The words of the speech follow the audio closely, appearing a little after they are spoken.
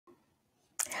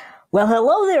Well,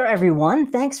 hello there, everyone.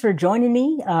 Thanks for joining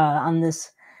me on this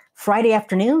Friday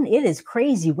afternoon. It is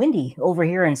crazy windy over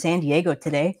here in San Diego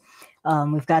today.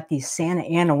 We've got these Santa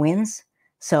Ana winds,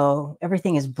 so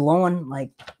everything is blowing like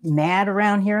mad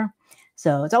around here.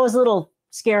 So it's always a little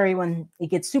scary when it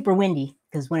gets super windy,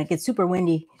 because when it gets super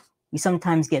windy, we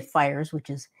sometimes get fires, which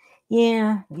is,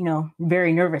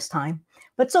 very nervous time.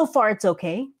 But so far, it's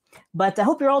okay. But I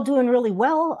hope you're all doing really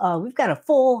well. We've got a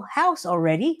full house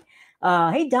already.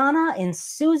 Hey, Donna and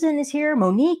Susan is here.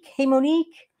 Monique. Hey,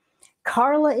 Monique.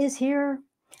 Carla is here.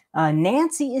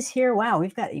 Nancy is here. Wow,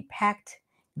 we've got a packed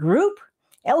group.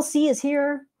 Elsie is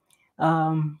here.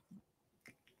 Pat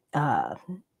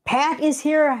is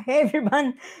here. Hey,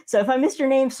 everyone. So if I missed your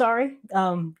name, sorry.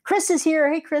 Chris is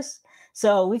here. Hey, Chris.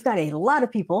 So we've got a lot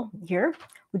of people here,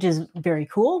 which is very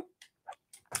cool.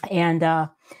 And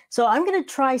so I'm going to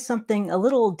try something a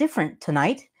little different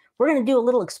tonight. We're going to do a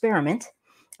little experiment.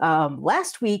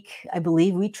 Last week, I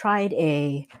believe, we tried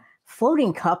a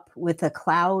floating cup with a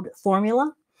cloud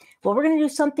formula. Well, we're going to do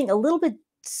something a little bit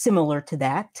similar to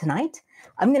that tonight.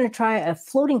 I'm going to try a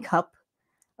floating cup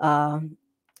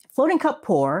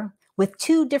pour with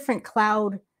two different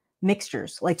cloud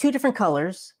mixtures, like two different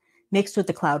colors mixed with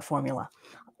the cloud formula.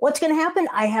 What's going to happen?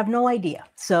 I have no idea.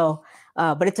 So,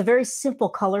 but it's a very simple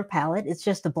color palette. It's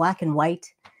just a black and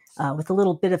white with a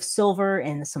little bit of silver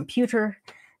and some pewter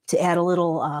to add a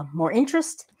little more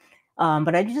interest.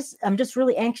 But I'm just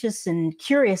really anxious and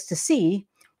curious to see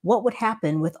what would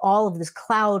happen with all of this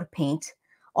cloud paint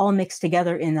all mixed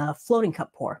together in a floating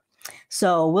cup pour.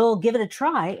 So we'll give it a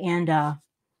try and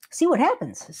see what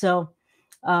happens. So,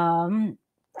 if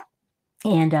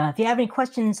you have any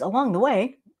questions along the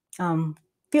way,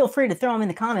 feel free to throw them in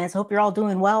the comments. I hope you're all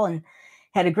doing well and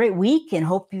had a great week, and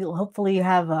hopefully you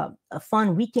have a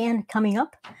fun weekend coming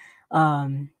up.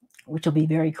 Which will be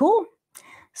very cool.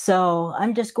 So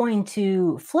I'm just going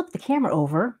to flip the camera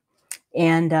over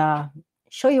and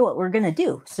show you what we're going to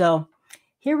do. So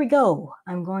here we go.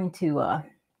 I'm going to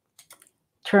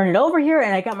turn it over here,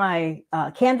 and I got my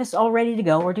canvas all ready to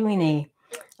go. We're doing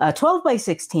a 12 by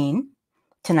 16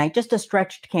 tonight, just a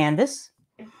stretched canvas.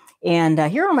 And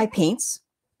here are my paints,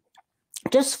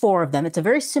 just 4 of them. It's a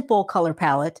very simple color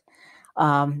palette,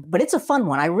 but it's a fun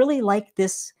one. I really like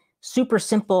this super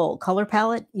simple color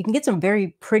palette. You can get some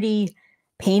very pretty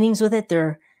paintings with it.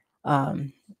 They're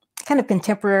kind of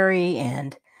contemporary,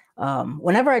 and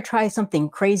whenever I try something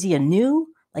crazy and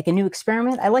new, like a new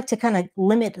experiment, I like to kind of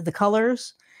limit the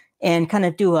colors and kind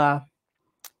of do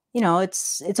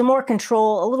it's a little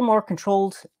more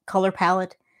controlled color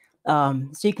palette,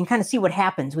 so you can kind of see what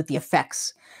happens with the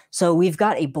effects. So we've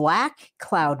got a black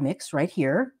cloud mix right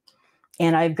here,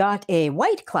 and I've got a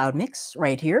white cloud mix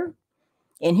right here.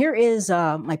 And here is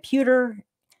my pewter,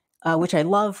 which I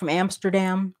love, from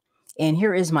Amsterdam. And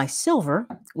here is my silver,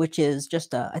 which is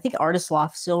just, I think, Artist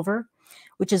Loft silver,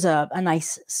 which is a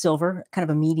nice silver, kind of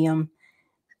a medium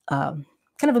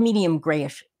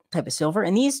grayish type of silver.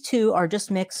 And these two are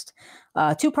just mixed,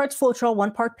 2 parts Floetrol,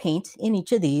 1 part paint in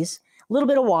each of these, a little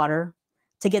bit of water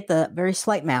to get the very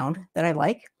slight mound that I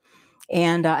like.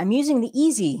 And I'm using the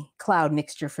Easy Cloud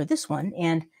mixture for this one.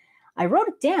 And I wrote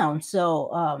it down,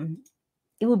 so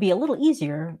it would be a little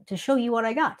easier to show you what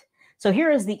I got. So here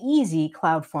is the Easy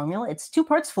Cloud formula. It's 2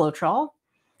 parts Floetrol,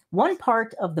 1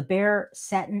 part of the bare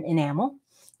satin enamel,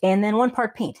 and then 1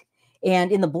 part paint.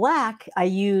 And in the black, I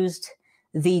used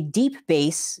the deep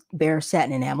base bare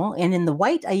satin enamel, and in the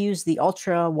white, I used the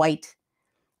ultra white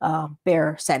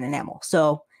bare satin enamel.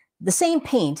 So the same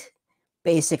paint,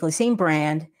 basically, same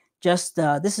brand, just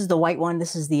this is the white one,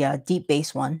 this is the deep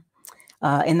base one.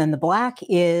 And then the black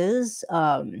is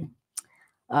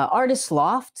Artist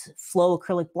Loft Flow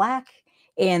Acrylic Black,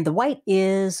 and the white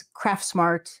is Craft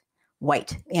Smart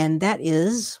White, and that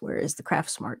is, where is the Craft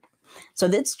Smart? So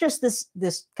it's just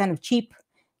this kind of cheap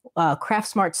Craft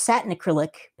Smart satin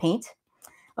acrylic paint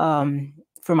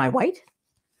for my white,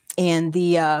 and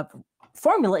the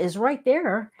formula is right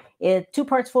there. 2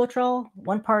 parts Floetrol,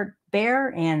 1 part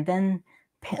bare, and then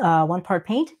 1 part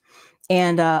paint,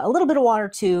 and a little bit of water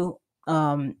too.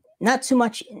 Not too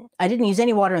much. I didn't use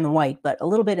any water in the white, but a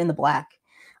little bit in the black,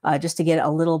 just to get a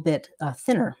little bit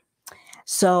thinner.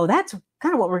 So that's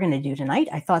kind of what we're going to do tonight.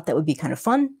 I thought that would be kind of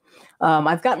fun.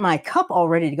 I've got my cup all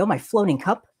ready to go, my floating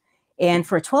cup. And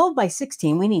for a 12 by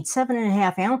 16, we need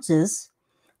 7.5 ounces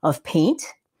of paint.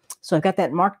 So I've got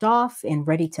that marked off and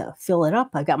ready to fill it up.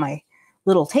 I've got my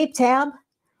little tape tab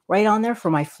right on there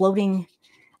for my floating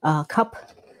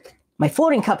cup, my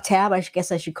floating cup tab, I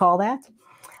guess I should call that.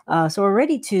 So we're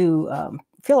ready to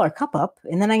fill our cup up,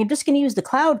 and then I'm just going to use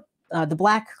the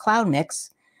black cloud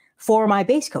mix for my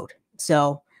base coat.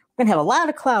 So going to have a lot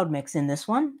of cloud mix in this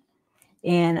one.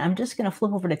 And I'm just going to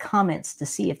flip over to comments to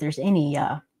see if there's any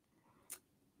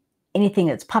anything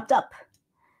that's popped up.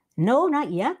 No,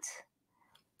 not yet.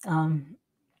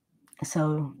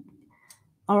 So,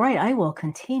 all right, I will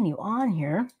continue on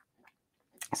here.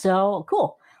 So,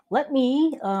 cool. Let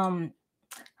me,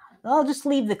 I'll just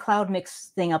leave the cloud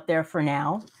mix thing up there for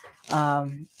now.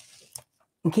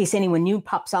 In case anyone new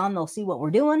pops on, they'll see what we're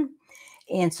doing.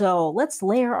 And so let's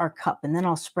layer our cup, and then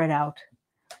I'll spread out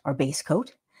our base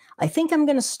coat. I think I'm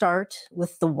going to start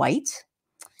with the white.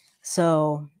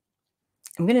 So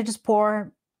I'm going to just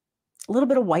pour a little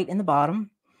bit of white in the bottom,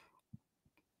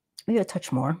 maybe a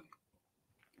touch more.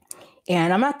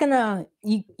 And I'm not going to,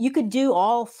 you could do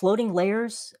all floating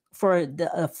layers for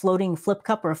a floating flip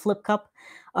cup or a flip cup.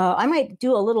 I might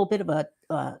do a little bit of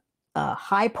a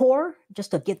high pour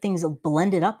just to get things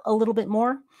blended up a little bit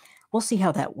more. We'll see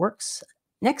how that works.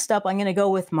 Next up, I'm going to go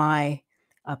with my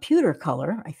pewter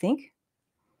color, I think,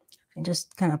 and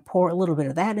just kind of pour a little bit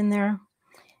of that in there.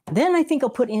 Then I think I'll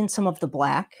put in some of the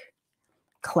black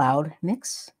cloud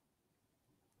mix.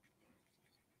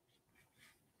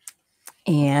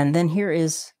 And then here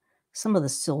is some of the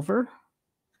silver.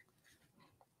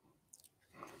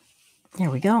 There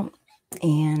we go.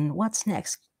 And what's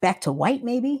next? Back to white,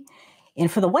 maybe.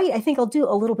 And for the white, I think I'll do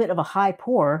a little bit of a high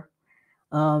pour.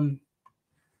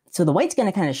 So the white's going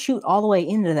to kind of shoot all the way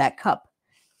into that cup.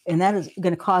 And that is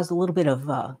going to cause a little bit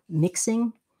of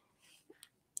mixing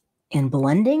and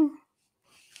blending.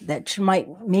 That might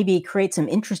maybe create some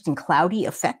interesting cloudy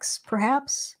effects,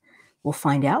 perhaps. We'll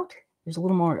find out. There's a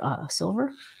little more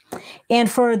silver. And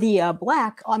for the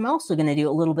black, I'm also going to do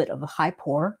a little bit of a high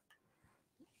pour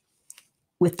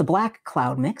with the black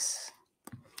cloud mix.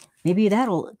 Maybe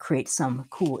that'll create some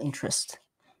cool interest.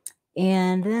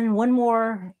 And then one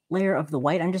more layer of the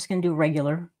white. I'm just going to do a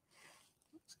regular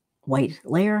white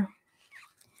layer.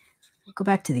 Go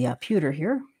back to the pewter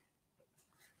here.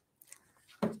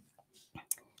 So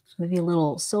maybe a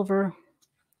little silver,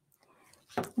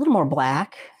 a little more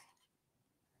black.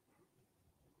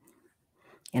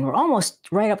 And we're almost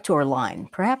right up to our line.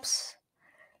 Perhaps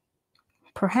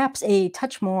a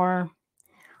touch more,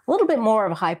 a little bit more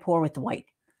of a high pour with the white.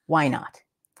 Why not?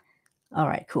 All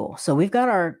right, cool. So we've got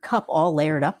our cup all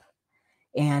layered up,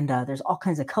 and there's all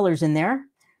kinds of colors in there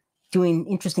doing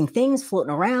interesting things,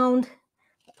 floating around.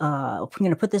 I'm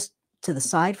going to put this to the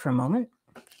side for a moment.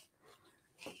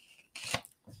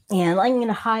 And I'm going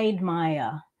to hide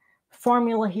my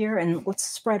formula here, and let's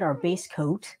spread our base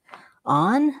coat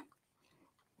on.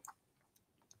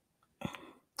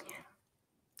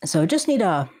 So just need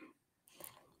a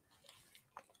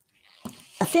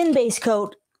thin base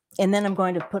coat, and then I'm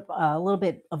going to put a little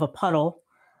bit of a puddle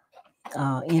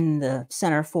in the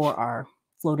center for our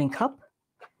floating cup.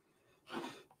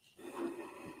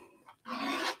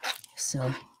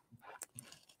 So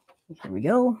here we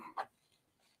go.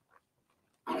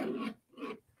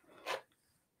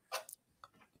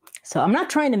 So I'm not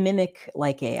trying to mimic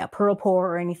like a pearl pour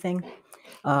or anything.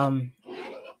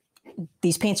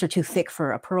 These paints are too thick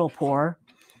for a pearl pour,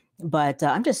 but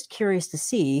I'm just curious to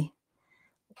see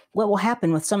what will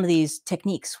happen with some of these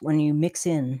techniques when you mix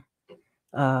in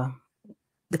the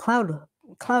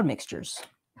cloud mixtures.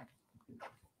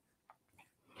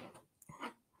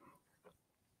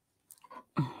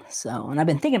 So, and I've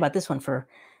been thinking about this one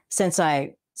since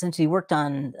we worked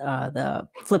on the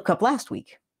flip cup last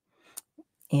week,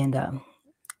 and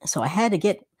so I had to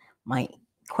get my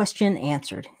question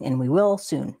answered, and we will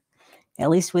soon, at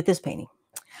least with this painting.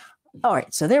 All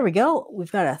right, so there we go.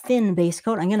 We've got a thin base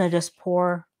coat. I'm going to just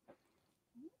pour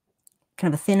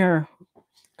kind of a thinner,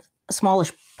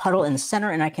 smallish puddle in the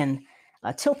center, and I can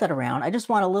tilt that around. I just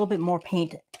want a little bit more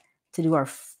paint to do our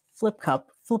flip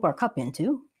our cup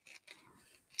into.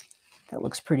 That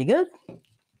looks pretty good.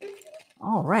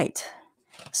 All right,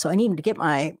 so I need to get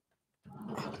my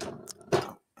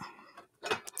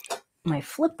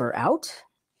flipper out.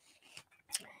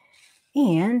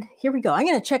 And here we go. I'm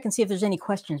going to check and see if there's any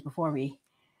questions before we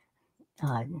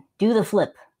do the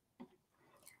flip.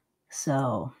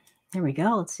 So here we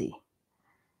go. Let's see.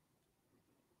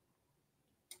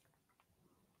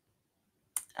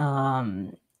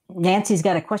 Nancy's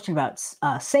got a question about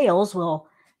sales. Well,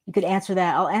 you could answer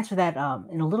that. I'll answer that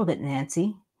in a little bit,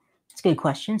 Nancy. It's a good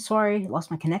question. Sorry,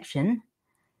 lost my connection.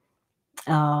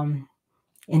 And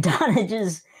Donna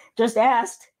just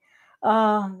asked,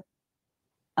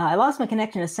 I lost my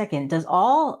connection a second. Does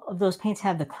all of those paints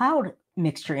have the cloud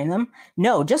mixture in them?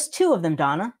 No, just 2 of them,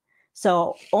 Donna.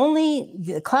 So only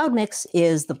the cloud mix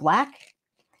is the black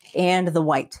and the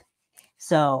white.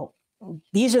 So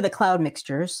these are the cloud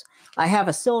mixtures. I have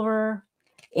a silver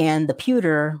and the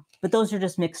pewter but those are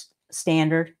just mixed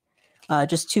standard.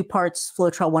 Just 2 parts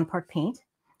Floetrol, 1 part paint.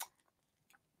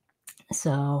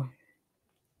 So,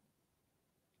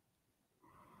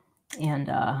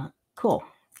 and cool.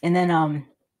 And then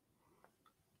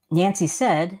Nancy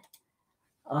said,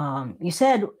 you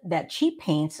said that cheap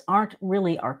paints aren't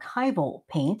really archival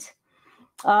paint.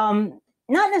 Not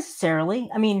necessarily.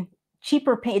 I mean,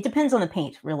 cheaper paint, it depends on the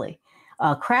paint, really.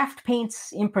 Craft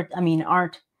paints,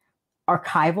 aren't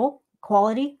archival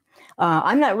quality.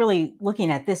 I'm not really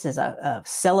looking at this as a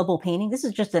sellable painting. This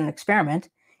is just an experiment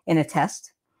and a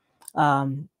test.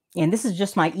 And this is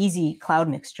just my easy cloud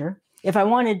mixture. If I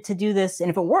wanted to do this, and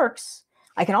if it works,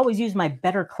 I can always use my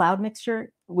better cloud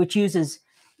mixture, which uses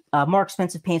more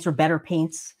expensive paints or better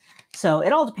paints. So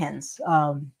it all depends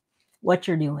what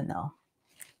you're doing, though.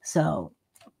 So,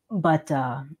 but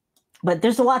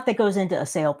there's a lot that goes into a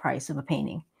sale price of a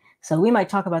painting. So we might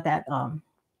talk about that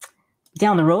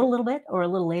down the road a little bit or a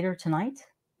little later tonight.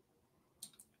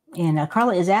 And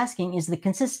Carla is asking, is the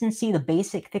consistency the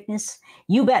basic thickness?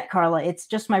 You bet, Carla. It's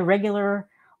just my regular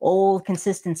old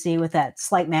consistency with that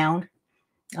slight mound.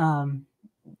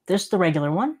 There's the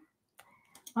regular one.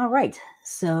 All right.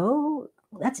 So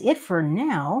that's it for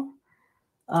now.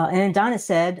 And then Donna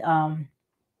said,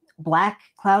 black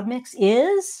cloud mix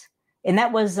is, and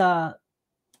that was, I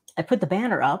put the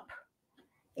banner up,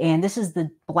 and this is the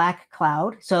black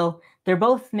cloud. So they're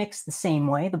both mixed the same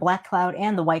way. The black cloud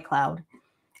and the white cloud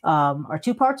are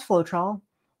 2 parts Floetrol,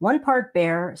 1 part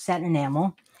bare satin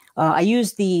enamel. I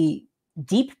use the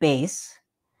deep base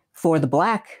for the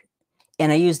black,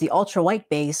 and I use the ultra white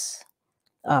base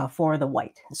for the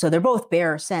white. So they're both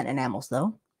bare satin enamels,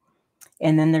 though.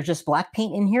 And then there's just black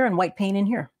paint in here and white paint in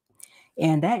here.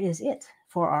 And that is it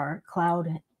for our cloud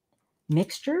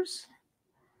mixtures.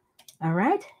 All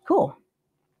right, cool.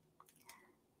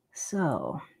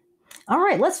 So, all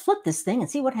right, let's flip this thing and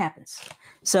see what happens.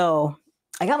 So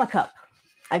I got my cup.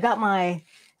 I got my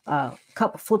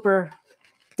cup flipper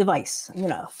device. I'm going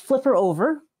to flip her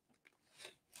over.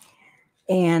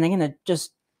 And I'm going to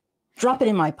just drop it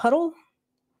in my puddle.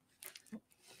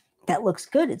 That looks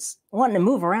good. It's wanting to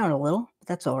move around a little, but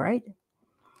that's all right.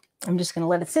 I'm just going to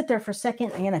let it sit there for a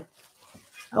second. I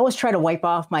always try to wipe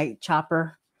off my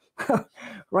chopper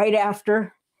right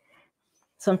after.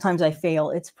 Sometimes I fail.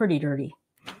 It's pretty dirty,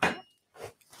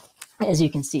 as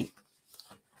you can see.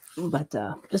 But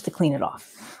just to clean it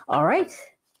off. All right.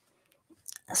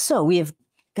 So we have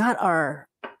got our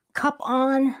cup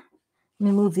on. Let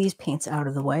me move these paints out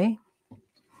of the way.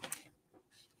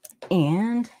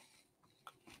 And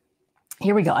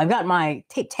here we go. I've got my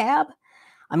tape tab.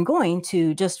 I'm going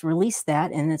to just release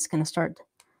that, and it's going to start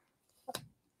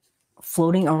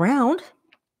floating around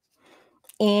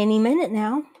any minute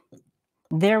now.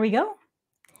 There we go.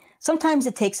 Sometimes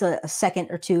it takes a second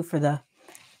or two for the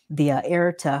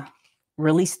air to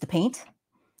release the paint.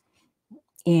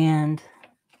 And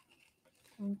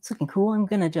it's looking cool. I'm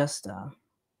going to just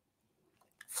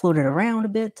float it around a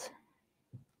bit.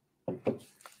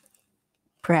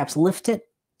 Perhaps lift it,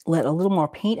 let a little more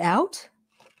paint out.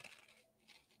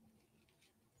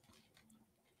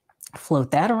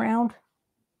 Float that around.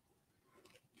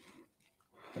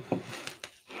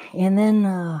 And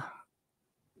then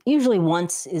usually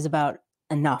once is about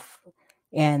enough.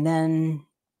 And then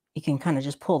you can kind of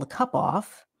just pull the cup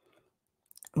off.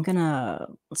 I'm going to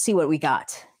see what we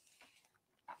got.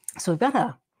 So we've got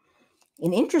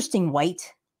an interesting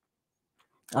white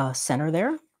center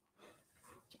there.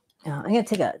 I'm going to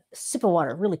take a sip of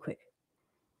water really quick.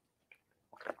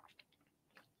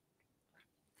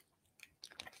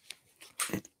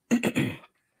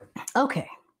 Okay,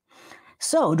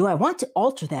 so do I want to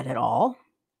alter that at all?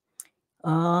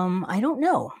 I don't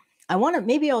know.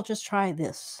 Maybe I'll just try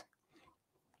this.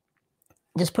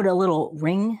 Just put a little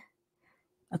ring,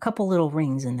 a couple little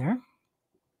rings in there.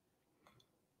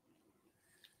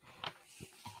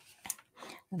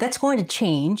 That's going to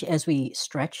change as we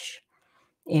stretch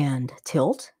and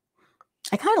tilt.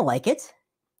 I kind of like it.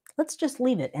 Let's just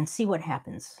leave it and see what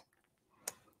happens.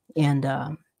 And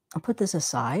I'll put this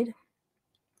aside.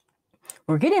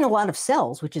 We're getting a lot of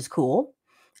cells, which is cool.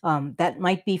 That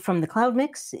might be from the cloud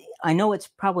mix. I know it's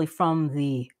probably from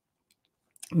the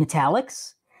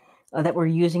metallics that we're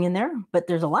using in there, but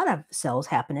there's a lot of cells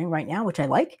happening right now, which I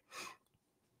like.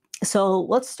 So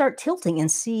let's start tilting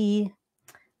and see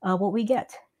what we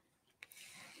get.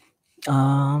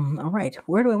 All right,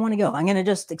 where do I want to go? I'm going to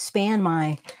just expand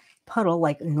my puddle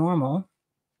like normal.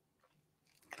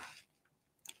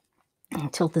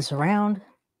 Tilt this around.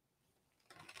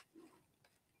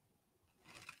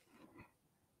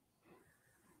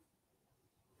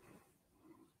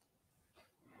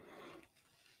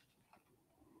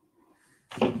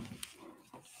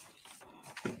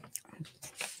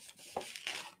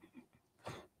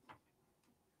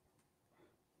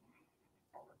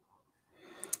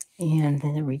 And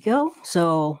there we go.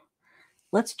 So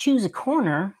let's choose a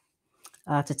corner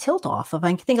to tilt off of.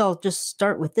 I think I'll just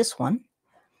start with this one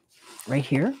right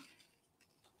here.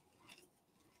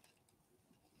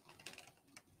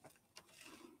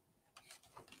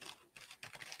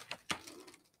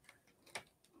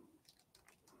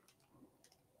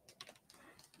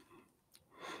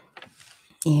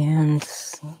 And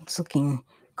it's looking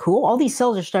cool. All these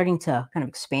cells are starting to kind of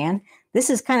expand.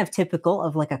 This is kind of typical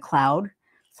of like a cloud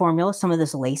formula, some of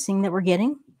this lacing that we're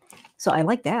getting. So I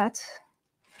like that.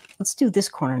 Let's do this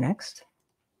corner next.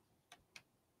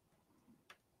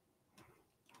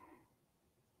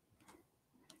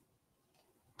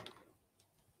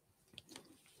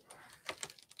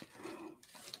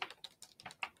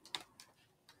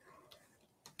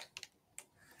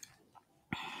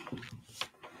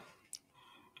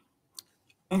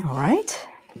 All right.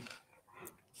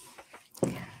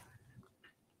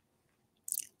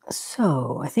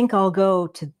 So I think I'll go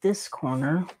to this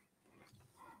corner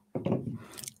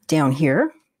down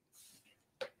here.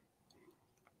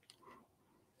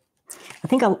 I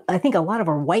think a lot of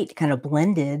our white kind of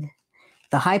blended.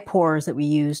 The high pours that we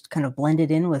used kind of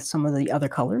blended in with some of the other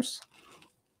colors.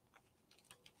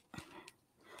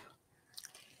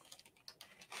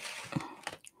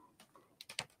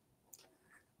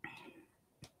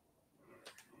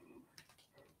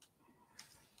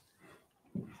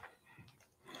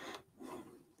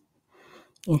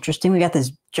 Interesting. We got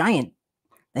this giant,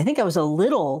 I think that was a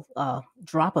little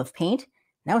drop of paint.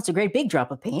 Now it's a great big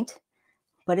drop of paint,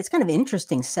 but it's kind of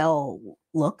interesting cell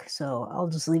look. So I'll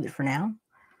just leave it for now.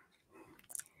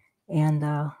 And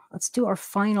let's do our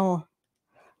final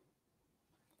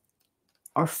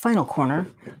corner.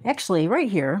 Actually, right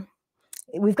here,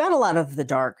 we've got a lot of the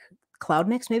dark cloud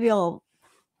mix. Maybe I'll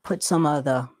put some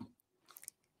of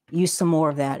use some more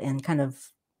of that and kind of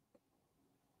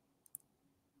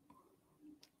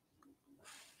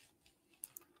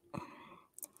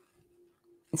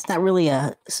it's not really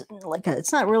a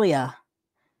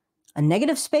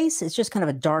negative space. It's just kind of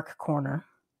a dark corner,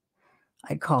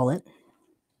 I'd call it.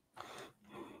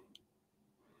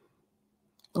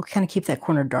 We'll kind of keep that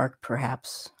corner dark,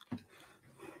 perhaps.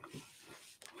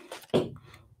 And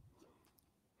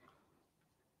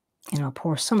I'll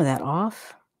pour some of that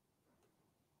off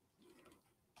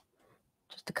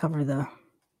just to cover the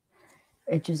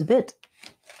edges a bit.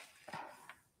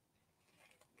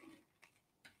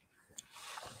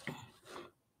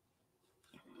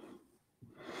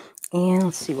 And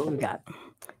let's see what we got.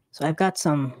 So I've got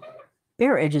some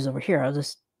bare edges over here. I'll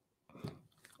just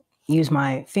use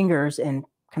my fingers and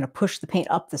kind of push the paint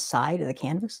up the side of the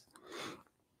canvas.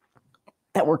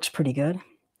 That works pretty good.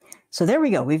 So there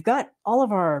we go. We've got all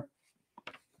of our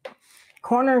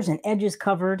corners and edges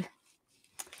covered.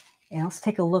 And let's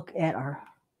take a look at our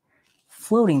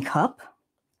floating cup.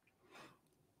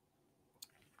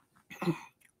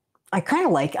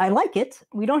 I like it.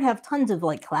 We don't have tons of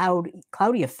like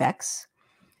cloudy effects.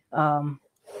 But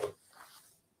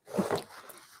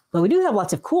we do have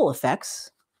lots of cool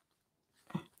effects.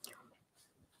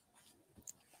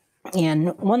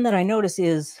 And one that I notice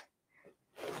is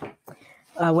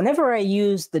whenever I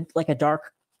use a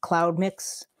dark cloud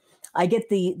mix, I get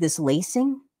this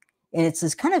lacing, and it's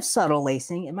this kind of subtle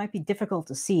lacing. It might be difficult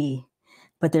to see,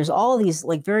 but there's all these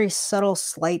like very subtle,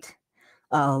 slight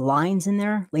lines in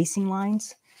there, lacing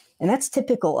lines, and that's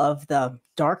typical of the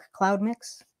dark cloud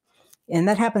mix. And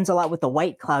that happens a lot with the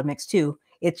white cloud mix too.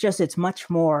 It's much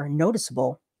more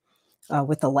noticeable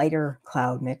with the lighter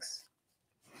cloud mix.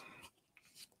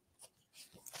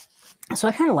 So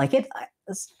I kind of like it.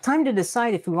 It's time to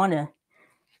decide if we want to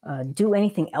do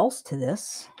anything else to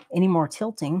this, any more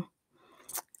tilting.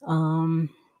 I'm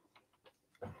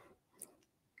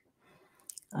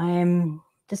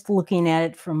just looking at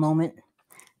it for a moment,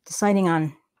 deciding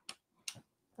on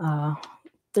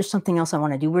there's something else I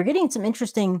want to do. We're getting some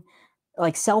interesting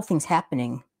like cell things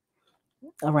happening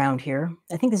around here.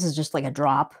 I think this is just like a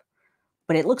drop,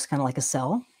 but it looks kind of like a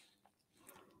cell.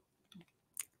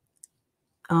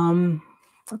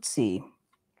 Let's see.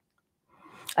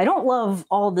 I don't love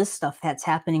all this stuff that's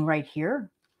happening right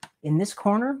here in this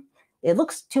corner. It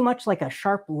looks too much like a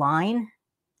sharp line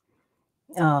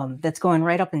that's going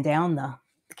right up and down the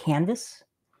canvas.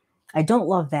 I don't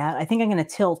love that. I think I'm going to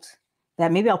tilt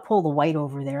that. Maybe I'll pull the white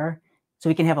over there so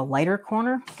we can have a lighter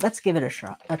corner. Let's give it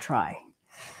a try.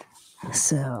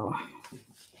 So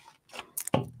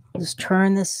just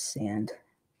turn this and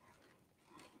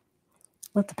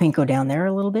let the paint go down there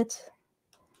a little bit.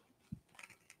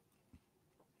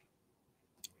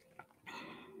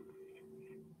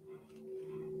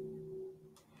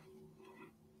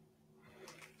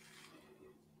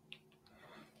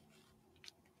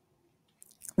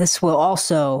 This will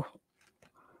also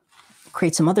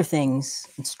create some other things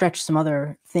and stretch some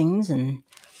other things, and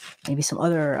maybe some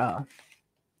other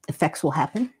effects will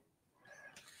happen.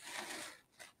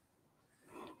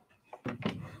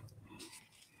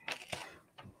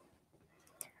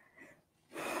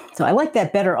 So I like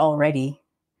that better already,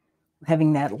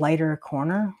 having that lighter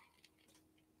corner.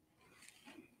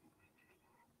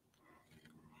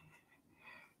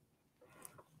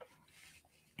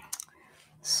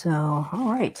 So,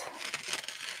 all right.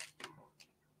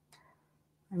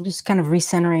 I'm just kind of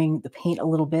recentering the paint a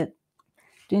little bit,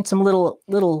 doing some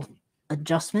little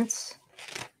adjustments.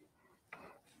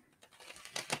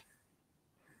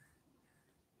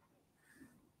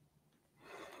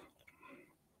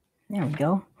 There we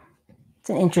go. It's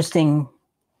an interesting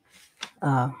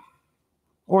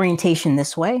orientation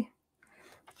this way.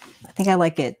 I think I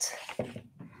like it.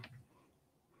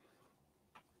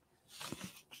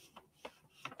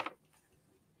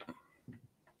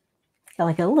 I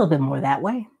like it a little bit more that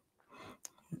way.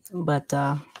 But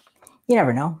you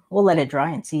never know. We'll let it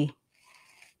dry and see.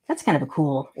 That's kind of a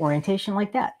cool orientation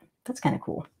like that. That's kind of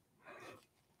cool.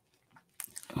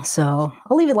 So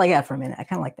I'll leave it like that for a minute. I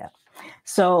kind of like that.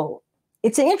 So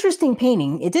it's an interesting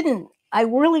painting. I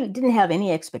really didn't have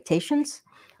any expectations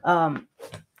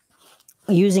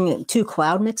using 2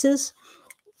 cloud mixes.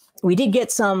 We did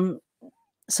get some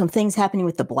things happening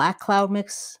with the black cloud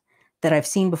mix that I've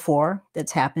seen before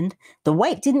that's happened. The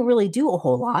white didn't really do a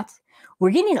whole lot.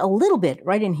 We're getting a little bit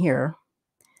right in here,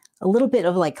 a little bit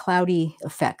of like cloudy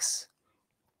effects,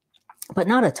 but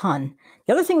not a ton.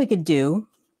 The other thing we could do,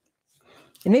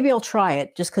 and maybe I'll try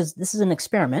it just because this is an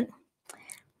experiment,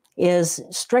 is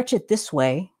stretch it this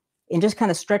way and just kind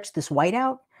of stretch this white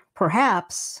out.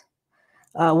 Perhaps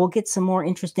we'll get some more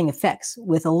interesting effects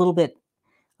with a little bit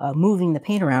moving the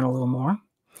paint around a little more.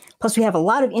 Plus, we have a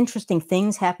lot of interesting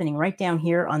things happening right down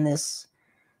here on this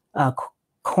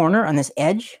corner, on this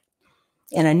edge.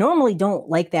 And I normally don't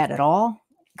like that at all,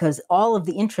 because all of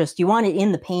the interest, you want it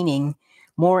in the painting,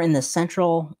 more in the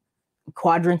central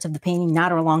quadrants of the painting,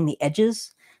 not along the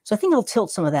edges. So I think it'll tilt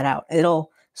some of that out.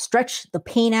 It'll stretch the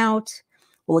paint out.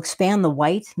 We'll expand the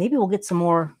white. Maybe we'll get some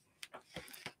more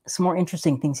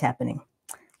interesting things happening.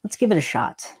 Let's give it a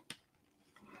shot.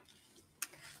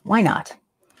 Why not?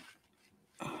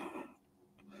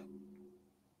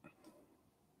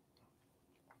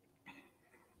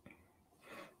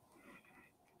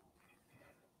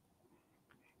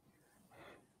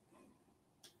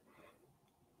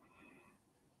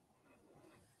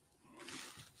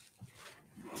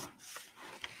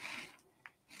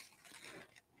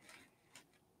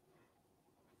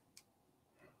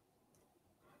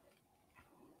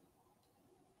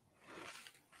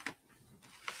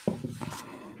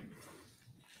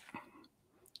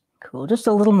 Cool, just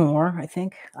a little more, I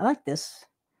think. I like this.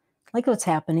 I like what's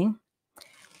happening.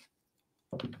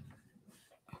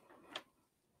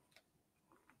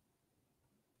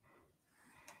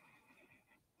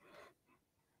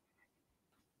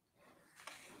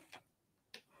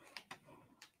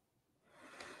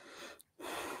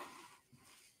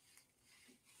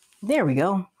 There we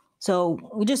go. So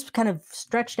we just kind of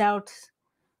stretched out,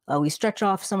 we stretch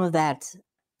off some of that,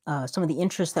 some of the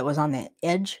interest that was on the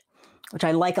edge, which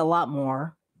I like a lot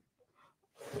more.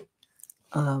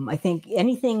 I think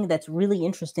anything that's really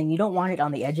interesting, you don't want it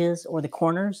on the edges or the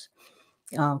corners,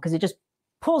 because it just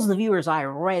pulls the viewer's eye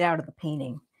right out of the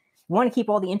painting. You want to keep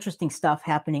all the interesting stuff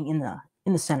happening in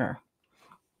the center.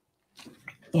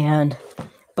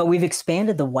 But we've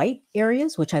expanded the white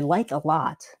areas, which I like a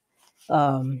lot.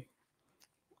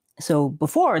 So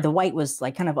before, the white was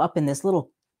like kind of up in this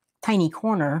little tiny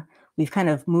corner. We've kind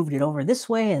of moved it over this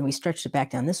way, and we stretched it back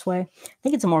down this way. I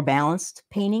think it's a more balanced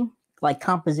painting, like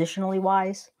compositionally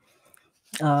wise.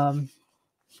 So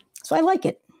I like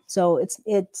it. So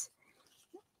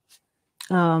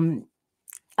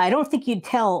I don't think you'd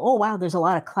tell, oh, wow, there's a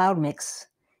lot of cloud mix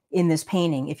in this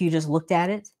painting if you just looked at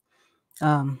it.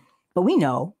 But we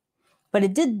know. But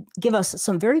it did give us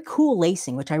some very cool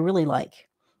lacing, which I really like,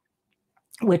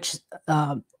 which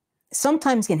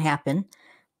sometimes can happen,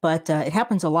 but it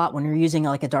happens a lot when you're using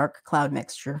like a dark cloud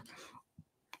mixture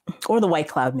or the white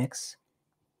cloud mix.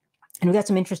 And we've got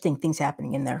some interesting things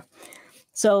happening in there.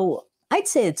 So I'd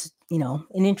say it's, an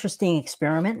interesting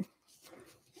experiment.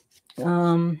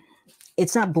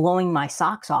 It's not blowing my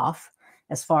socks off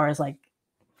as far as like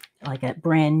a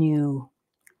brand new,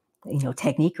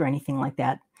 technique or anything like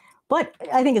that. But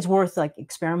I think it's worth like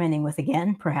experimenting with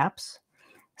again, perhaps.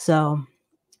 So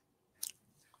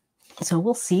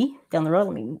we'll see down the road.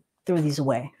 Let me throw these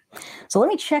away. So let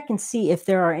me check and see if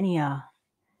there are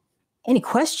any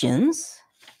questions.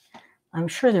 I'm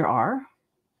sure there are.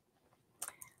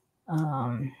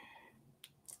 Um,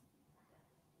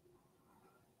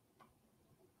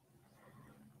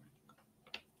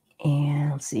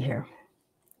 and let's see here.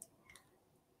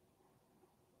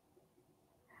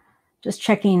 Just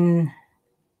checking.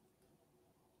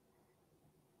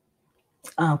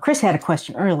 Chris had a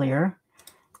question earlier,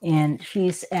 and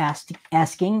she's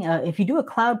asking if you do a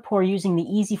cloud pour using the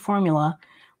easy formula,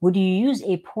 would you use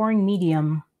a pouring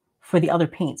medium for the other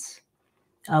paints?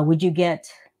 Would you get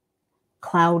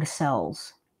cloud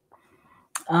cells?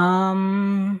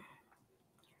 Let's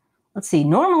see.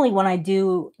 Normally, when I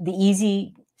do the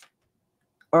easy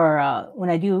when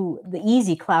I do the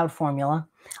easy cloud formula,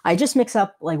 I just mix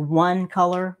up like one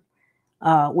color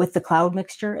with the cloud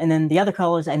mixture, and then the other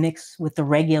colors I mix with the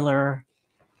regular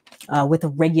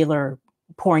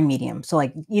pouring medium. So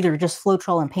like either just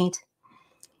Floetrol and paint,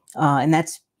 and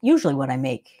that's usually what I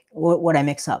make, what I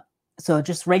mix up. So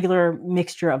just regular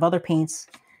mixture of other paints,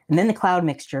 and then the cloud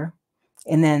mixture,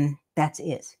 and then that's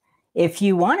it. If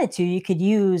you wanted to, you could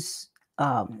use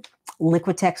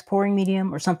Liquitex pouring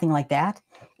medium or something like that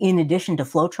in addition to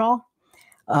Floetrol.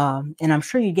 And I'm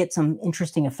sure you get some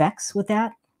interesting effects with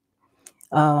that.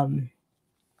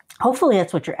 Hopefully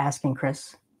that's what you're asking,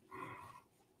 Chris.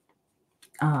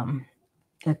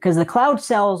 Because the cloud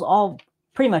cells all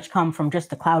pretty much come from just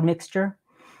the cloud mixture.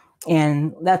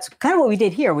 And that's kind of what we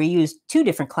did here. We used two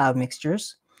different cloud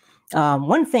mixtures.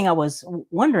 One thing I was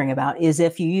wondering about is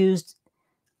if you used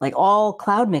like all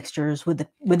cloud mixtures, would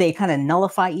they kind of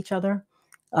nullify each other,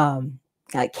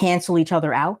 cancel each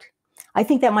other out? I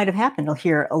think that might have happened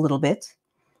here a little bit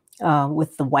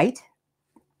with the white.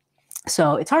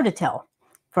 So it's hard to tell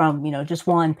from, just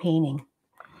one painting.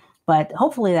 But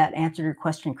hopefully that answered your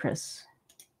question, Chris.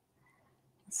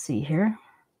 Let's see here.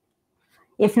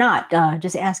 If not,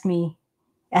 just ask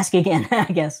again,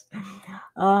 I guess.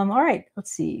 All right,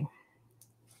 let's see.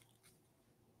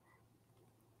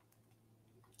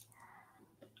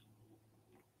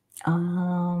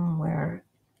 Where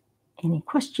any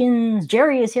questions?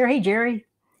 Jerry is here. Hey, Jerry.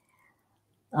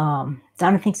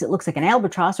 Donna thinks it looks like an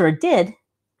albatross, or it did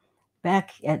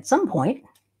back at some point.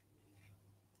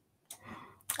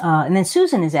 And then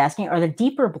Susan is asking, are the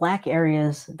deeper black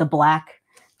areas the black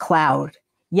cloud?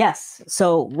 Yes.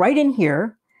 So right in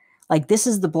here, like this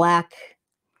is the black,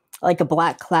 like a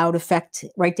black cloud effect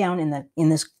right down in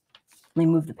this, let me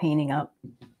move the painting up.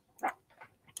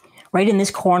 Right in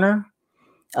this corner,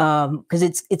 because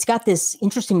it's got this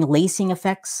interesting lacing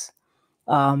effects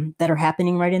that are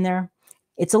happening right in there.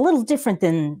 It's a little different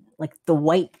than like the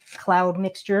white cloud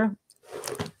mixture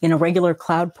in a regular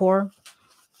cloud pour.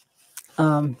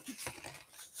 The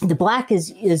black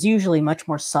is usually much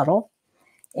more subtle,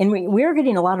 and we're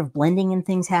getting a lot of blending and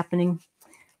things happening.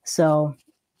 So,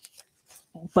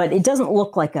 but it doesn't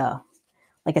look like a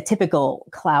typical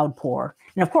cloud pour.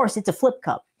 And of course, it's a flip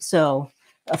cup, so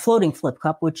a floating flip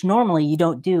cup, which normally you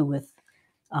don't do with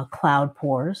cloud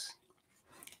pours.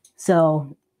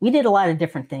 So we did a lot of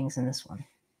different things in this one.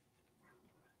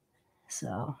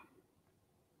 So,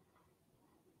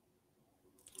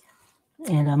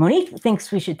 and Monique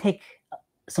thinks we should take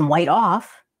some white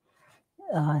off,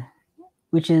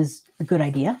 which is a good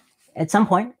idea. At some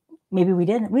point, maybe we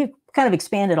did. We've kind of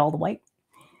expanded all the white.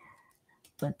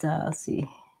 But let's see.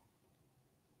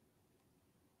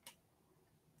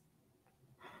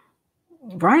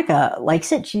 Veronica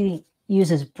likes it. She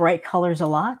uses bright colors a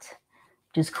lot,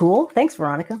 which is cool. Thanks,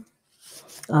 Veronica.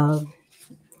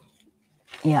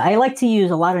 Yeah, I like to use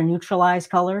a lot of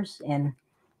neutralized colors, and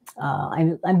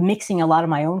I'm mixing a lot of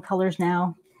my own colors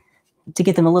now to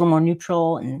get them a little more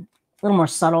neutral and a little more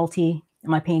subtlety in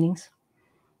my paintings.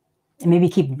 And maybe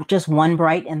keep just one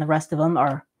bright and the rest of them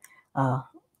are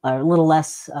a little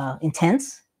less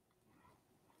intense.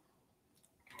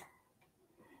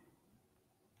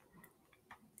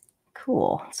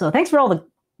 Cool. So thanks for all the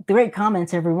great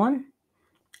comments, everyone.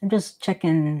 I'm just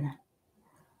checking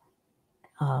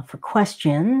for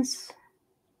questions.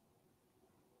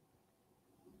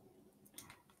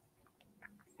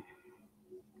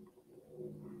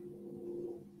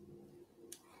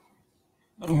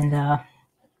 And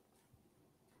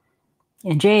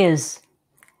Jay is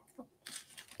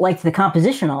like the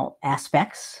compositional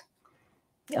aspects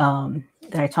that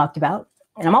I talked about.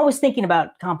 And I'm always thinking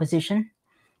about composition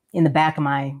in the back of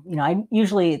my, I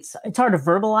usually, it's hard to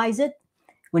verbalize it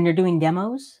when you're doing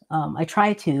demos. I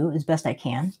try to as best I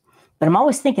can, but I'm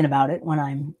always thinking about it when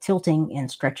I'm tilting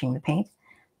and stretching the paint.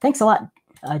 Thanks a lot,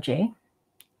 Jay.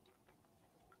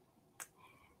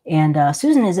 And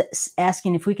Susan is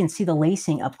asking if we can see the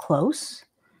lacing up close.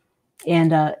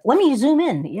 And let me zoom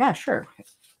in. Yeah, sure.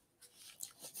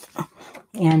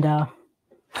 And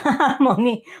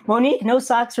Monique, no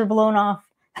socks are blown off.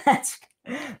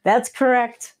 That's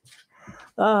correct.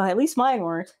 At least mine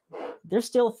weren't. They're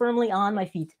still firmly on my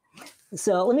feet.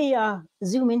 So let me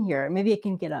zoom in here. Maybe I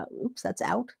can get oops, that's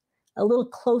out. A little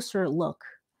closer look.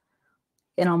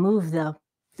 And I'll move the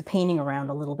painting around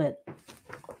a little bit.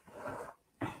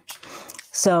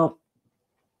 So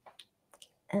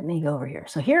let me go over here.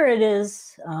 So here it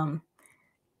is.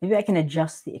 Maybe I can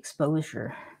adjust the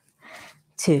exposure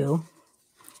too.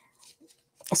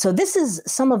 So this is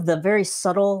some of the very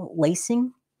subtle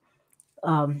lacing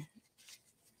that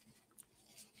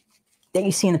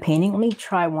you see in the painting. Let me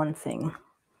try one thing.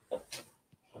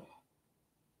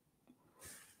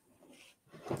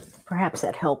 Perhaps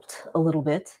that helped a little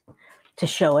bit to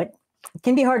show it. It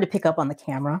can be hard to pick up on the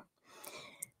camera,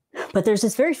 but there's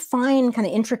this very fine, kind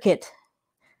of intricate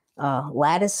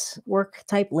lattice work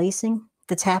type lacing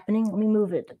that's happening. Let me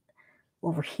move it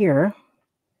over here.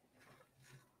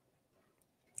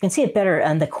 You can see it better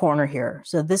on the corner here.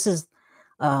 So this is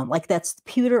like that's the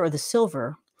pewter or the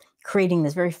silver creating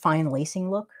this very fine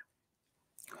lacing look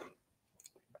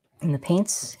in the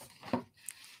paints.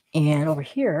 And over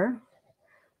here,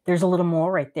 there's a little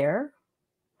more right there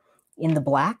in the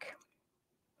black.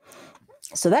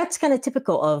 So that's kind of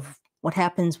typical of what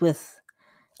happens with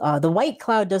the white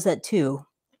cloud does that too.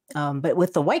 But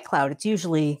with the white cloud, it's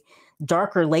usually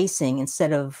darker lacing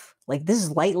instead of like this is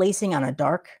light lacing on a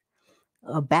dark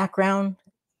background.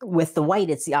 With the white,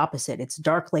 it's the opposite. It's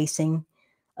dark lacing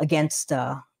against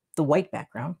the white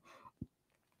background.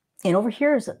 And over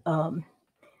here is,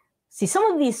 see,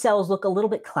 some of these cells look a little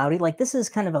bit cloudy. Like this is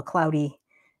kind of a cloudy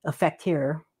effect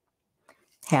here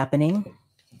happening.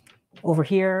 Over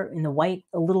here in the white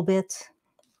a little bit,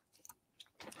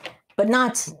 but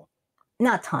not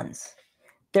tons.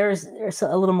 There's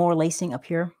a little more lacing up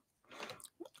here.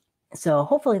 So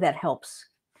hopefully that helps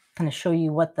kind of show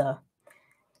you what the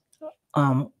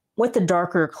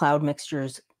darker cloud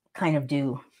mixtures kind of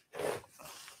do.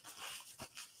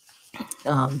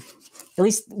 At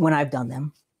least when I've done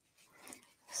them.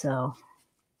 So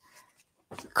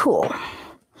cool.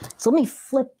 So let me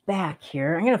flip back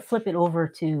here. I'm going to flip it over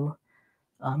to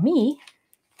me.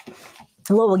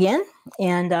 Hello again,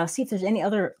 and see if there's any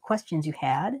other questions you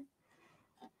had.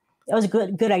 That was a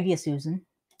good idea, Susan.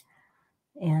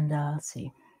 And let's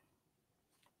see.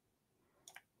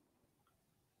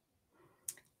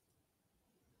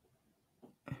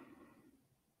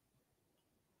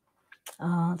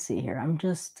 Let's see here. I'm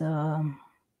just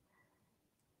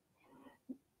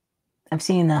I've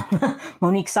seen the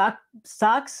Monique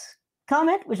Socks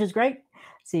comment, which is great.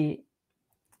 Let's see.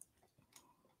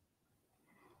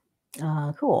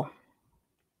 Cool.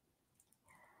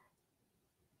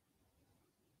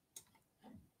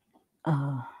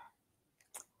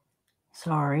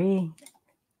 Sorry.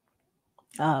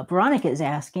 Veronica is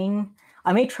asking,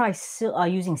 I may try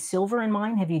using silver in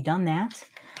mine. Have you done that?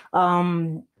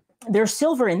 There's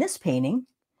silver in this painting.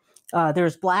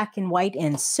 There's black and white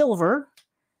and silver,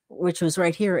 which was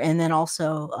right here, and then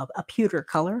also a pewter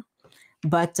color.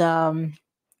 But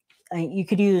you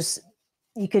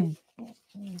could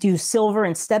do silver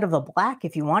instead of the black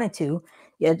if you wanted to.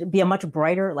 It'd be a much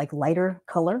brighter, like lighter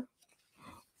color.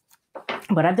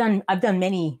 But I've done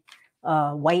many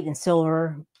white and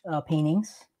silver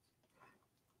paintings.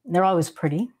 They're always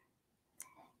pretty.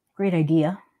 Great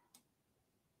idea.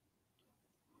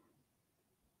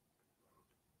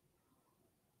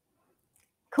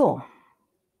 Cool.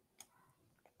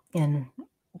 And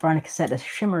Veronica said a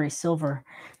shimmery silver.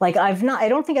 Like I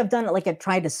don't think I've done it like I've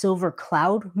tried a silver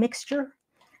cloud mixture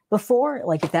before.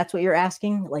 Like if that's what you're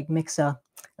asking, like mix a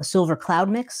silver cloud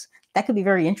mix. That could be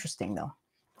very interesting though,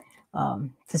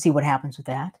 to see what happens with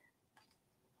that.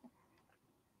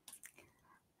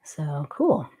 So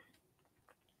cool.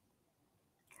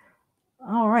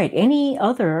 All right. Any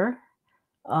other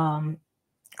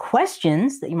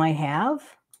questions that you might have?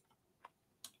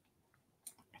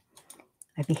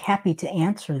 I'd be happy to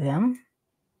answer them.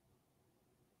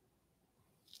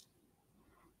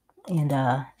 And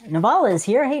Navala is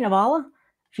here. Hey, Navala.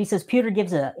 She says pewter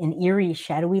gives an eerie,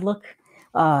 shadowy look.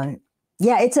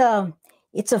 Yeah, it's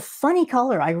a funny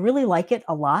color. I really like it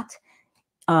a lot.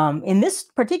 In this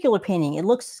particular painting, it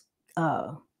looks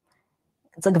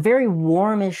it's like a very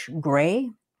warmish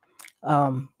gray,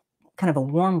 kind of a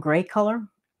warm gray color.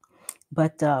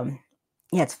 But yeah,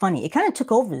 it's funny. It kind of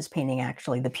took over this painting,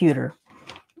 actually, the pewter.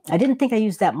 I didn't think I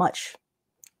used that much,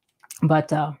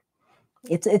 but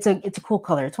it's a cool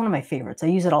color. It's one of my favorites. I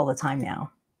use it all the time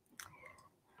now.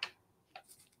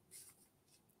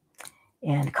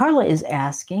 And Carla is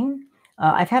asking,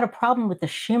 I've had a problem with the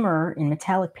shimmer in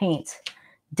metallic paint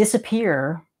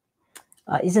disappear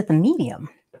Is it the medium?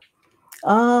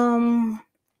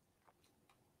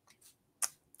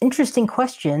 Interesting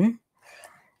question.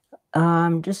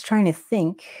 I'm just trying to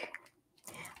think.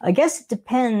 I guess it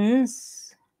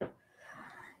depends.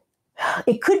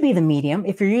 It could be the medium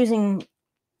if you're using.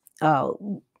 I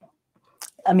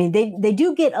mean, they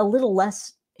do get a little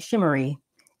less shimmery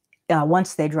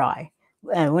once they dry.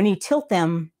 When you tilt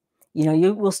them,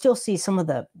 you will still see some of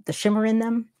the shimmer in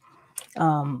them.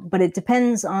 But it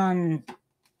depends on.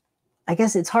 I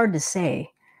guess it's hard to say.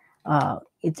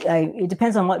 It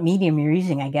depends on what medium you're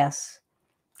using, I guess.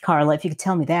 Carla, if you could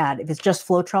tell me that, if it's just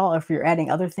Floetrol or if you're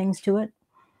adding other things to it,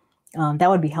 that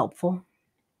would be helpful.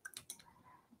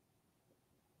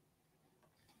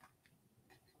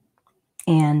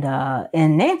 And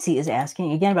Nancy is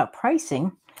asking again about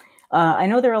pricing. I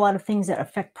know there are a lot of things that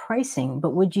affect pricing,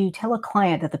 but would you tell a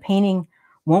client that the painting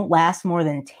won't last more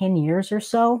than 10 years or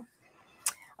so?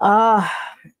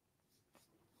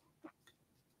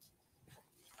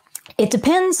 It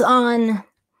depends on,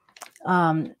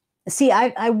 see,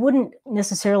 I wouldn't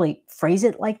necessarily phrase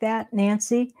it like that,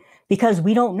 Nancy, because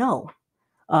we don't know.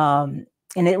 And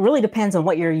it really depends on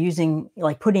what you're using,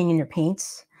 like putting in your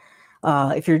paints.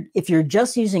 If you're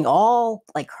just using all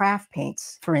like craft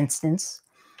paints, for instance,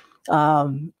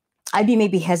 I'd be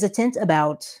maybe hesitant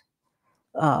about,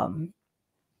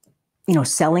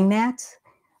 selling that.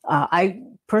 I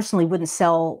personally wouldn't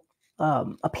sell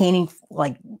a painting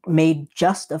like made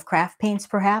just of craft paints,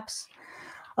 perhaps.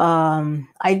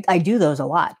 I do those a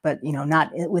lot, but not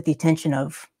with the intention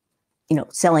of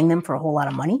selling them for a whole lot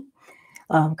of money,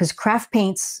 because craft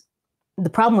paints, the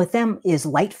problem with them is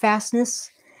light fastness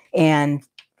and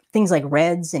things like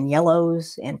reds and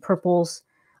yellows and purples.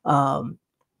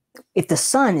 If the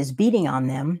sun is beating on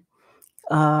them,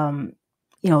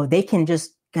 they can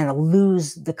just kind of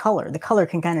lose the color. The color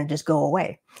can kind of just go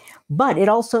away. But it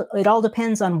all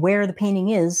depends on where the painting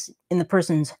is in the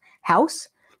person's house,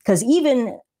 because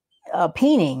even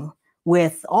painting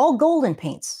with all golden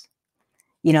paints,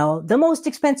 the most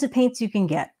expensive paints you can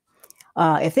get,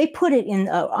 if they put it in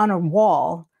on a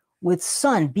wall with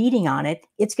sun beating on it,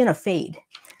 it's going to fade.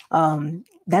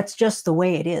 That's just the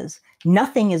way it is.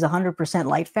 Nothing is 100%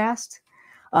 light fast.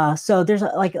 So there's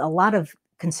a lot of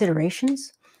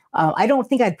considerations. I don't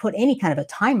think I'd put any kind of a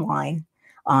timeline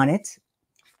on it,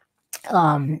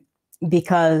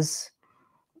 because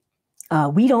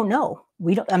we don't know.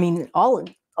 I mean,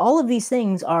 all of these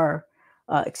things are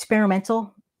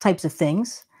experimental types of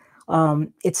things.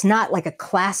 It's not like a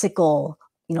classical,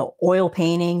 oil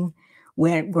painting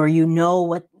where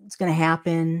what's going to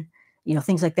happen,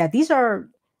 things like that. These are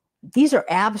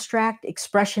abstract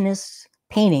expressionist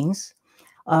paintings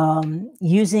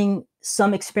using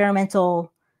some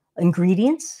experimental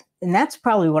ingredients, and that's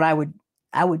probably what I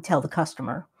would tell the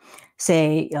customer.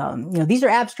 Say, these are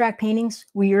abstract paintings.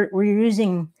 We're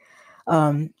using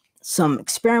some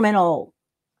experimental,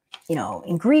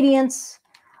 ingredients.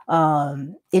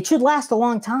 It should last a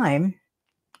long time,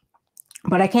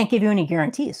 but I can't give you any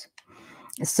guarantees.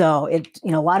 So a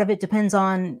lot of it depends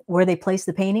on where they place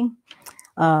the painting.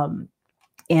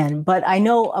 But I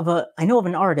know of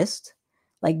an artist,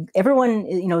 like everyone,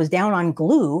 is down on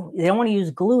glue. They don't want to use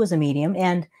glue as a medium.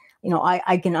 And,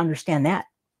 I can understand that,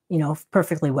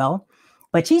 perfectly well,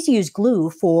 but she's used glue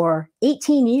for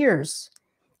 18 years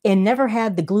and never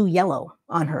had the glue yellow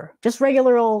on her, just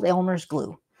regular old Elmer's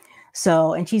glue.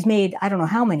 So, and she's made, I don't know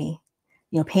how many,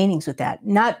 paintings with that.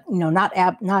 Not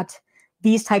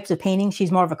these types of paintings.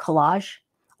 She's more of a collage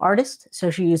artist.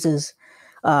 So she uses,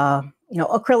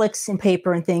 acrylics and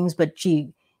paper and things, but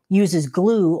she uses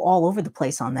glue all over the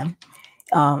place on them.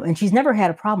 And she's never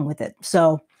had a problem with it.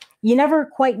 So you never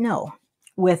quite know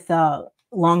with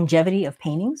longevity of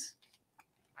paintings.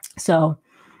 So,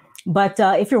 but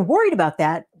if you're worried about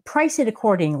that, price it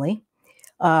accordingly.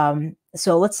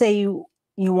 So let's say you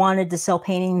wanted to sell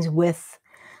paintings with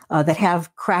that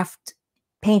have craft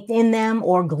paint in them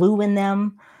or glue in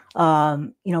them.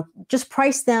 Just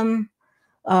price them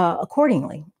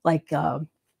accordingly,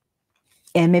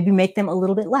 and maybe make them a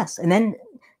little bit less, and then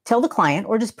tell the client,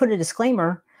 or just put a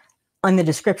disclaimer on the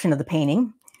description of the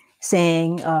painting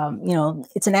saying,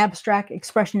 it's an abstract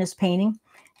expressionist painting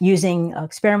using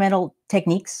experimental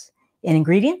techniques and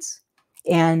ingredients.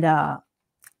 And I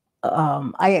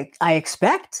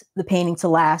expect the painting to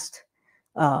last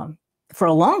for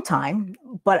a long time,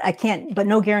 but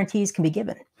no guarantees can be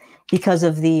given because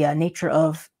of the nature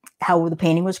of how the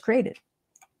painting was created.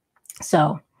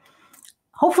 So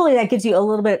hopefully that gives you a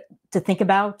little bit to think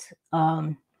about.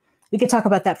 We could talk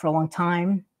about that for a long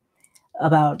time,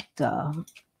 about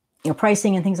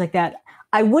pricing and things like that.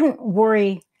 I wouldn't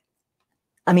worry.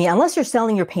 I mean, unless you're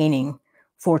selling your painting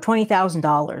for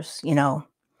 $20,000, you know,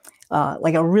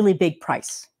 like a really big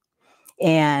price.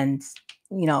 And,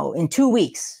 you know, in 2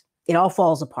 weeks, it all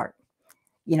falls apart,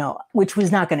 you know, which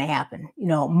was not going to happen, you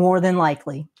know, more than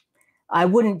likely. I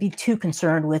wouldn't be too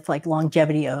concerned with like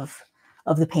longevity of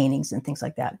the paintings and things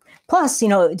like that. Plus, you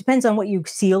know, it depends on what you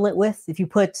seal it with. If you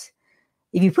put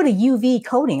a UV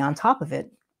coating on top of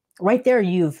it, right there,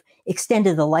 you've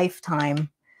extended the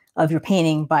lifetime of your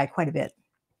painting by quite a bit.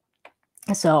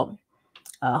 So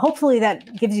hopefully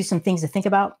that gives you some things to think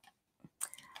about.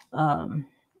 And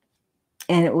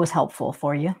it was helpful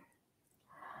for you.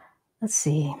 Let's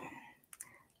see.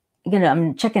 Again,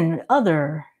 I'm checking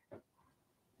other.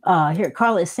 Here,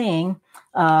 Carla is saying,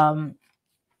 going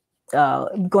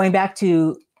back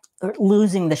to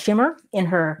losing the shimmer in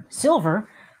her silver,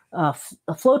 a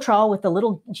Floetrol with the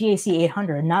little GAC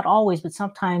 800, not always, but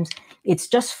sometimes it's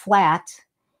just flat,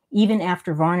 even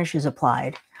after varnish is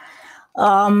applied.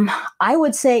 I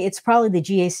would say it's probably the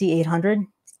GAC 800,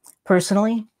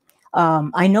 personally.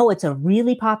 I know it's a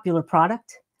really popular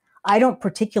product. I don't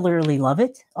particularly love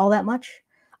it all that much.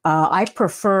 I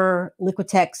prefer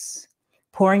Liquitex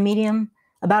pouring medium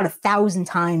about 1,000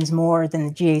 times more than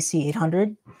the GAC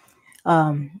 800.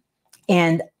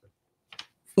 And,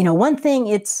 you know, one thing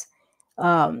it's,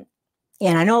 and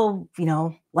I know, you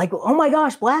know, like, oh my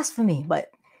gosh, blasphemy, but,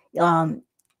 you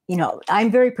know,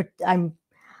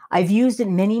 I've used it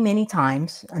many, many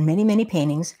times on many, many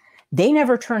paintings. They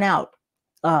never turn out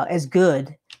as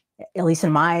good, at least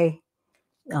in my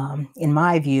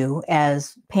view,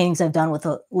 as paintings I've done with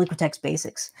the Liquitex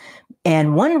Basics.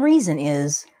 And one reason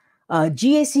is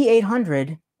GAC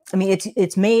 800. I mean,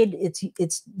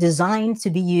 it's designed to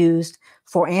be used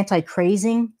for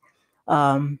anti-crazing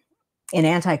and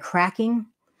anti-cracking,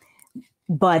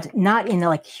 but not in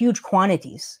like huge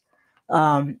quantities.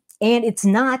 And it's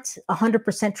not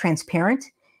 100% transparent.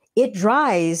 It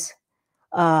dries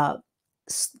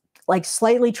like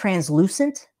slightly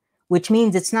translucent, which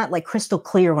means it's not like crystal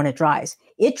clear when it dries.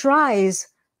 It dries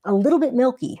a little bit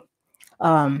milky.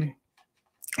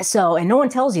 So, and no one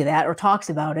tells you that or talks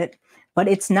about it, but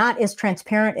it's not as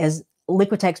transparent as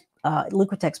Liquitex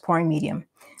pouring medium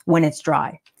when it's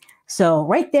dry. So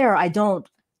right there, I don't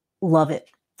love it.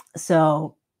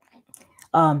 So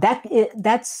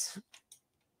that's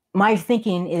my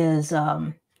thinking is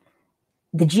the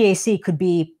GAC could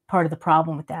be part of the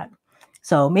problem with that.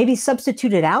 So maybe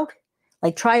substitute it out,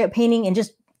 like try a painting and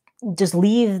just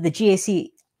leave the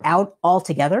GAC out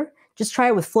altogether. Just try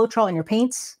it with Floetrol in your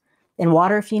paints and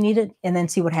water if you need it, and then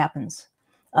see what happens.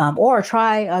 Or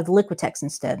try the Liquitex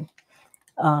instead.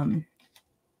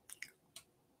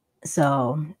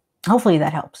 So hopefully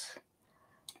that helps.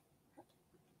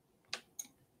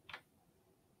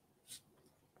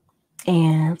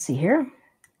 And let's see here.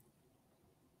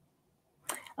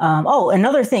 Oh,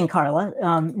 another thing, Carla.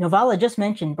 Novala just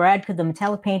mentioned, Brad, could the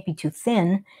metallic paint be too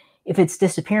thin if it's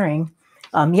disappearing?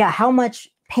 Yeah, how much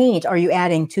paint are you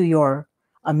adding to your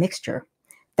mixture?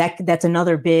 That's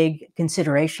another big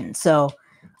consideration. So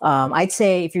I'd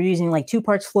say if you're using like 2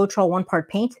 parts Floetrol, 1 part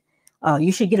paint,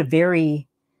 you should get a very,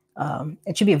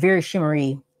 it should be a very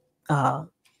shimmery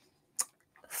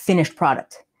finished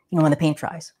product, you know, when the paint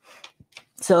dries.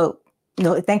 So, you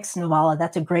know, thanks, Novala.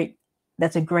 That's a great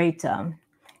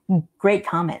great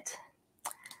comment.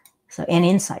 So, and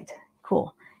insight.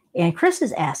 Cool. And Chris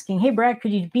is asking, hey, Brad,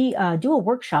 could you do a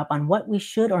workshop on what we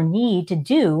should or need to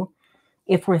do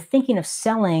if we're thinking of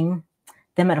selling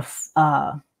them at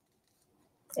a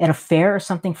fair or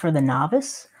something for the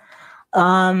novice?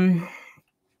 Yeah,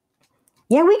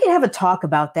 we could have a talk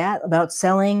about that, about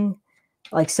selling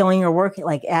your work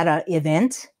like at an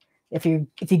event. If you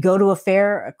go to a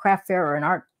fair, a craft fair or an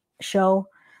art show,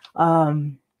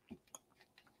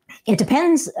 it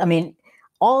depends. I mean,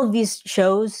 all of these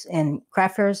shows and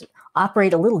craft fairs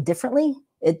operate a little differently.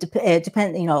 It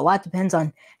depends, you know, a lot depends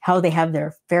on how they have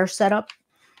their fair set up.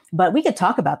 But we could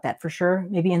talk about that for sure.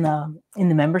 Maybe in the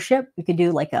membership, we could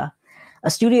do like a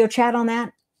studio chat on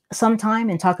that sometime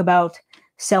and talk about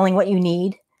selling what you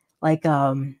need, like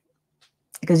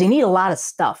because you need a lot of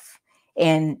stuff.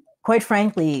 And quite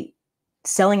frankly,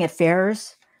 selling at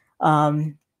fairs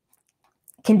can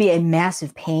be a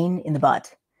massive pain in the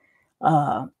butt.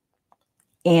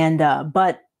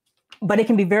 But it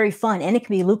can be very fun and it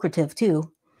can be lucrative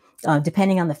too,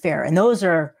 depending on the fair. And those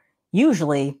are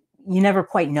usually, you never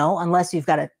quite know unless you've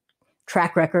got a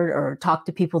track record or talk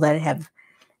to people that have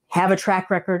a track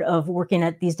record of working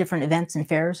at these different events and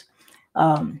fairs.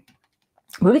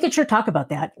 But we could sure talk about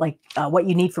that, like what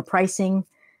you need for pricing,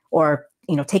 or,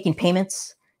 you know, taking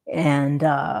payments, and,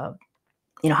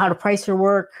 you know, how to price your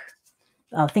work,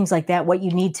 things like that, what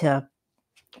you need to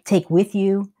take with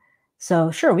you.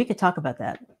 So sure, we could talk about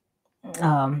that.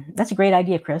 That's a great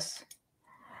idea, Chris.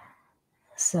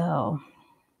 So,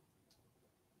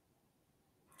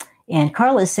 and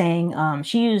Carla is saying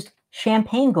she used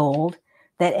champagne gold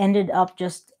that ended up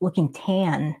just looking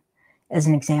tan as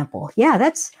an example.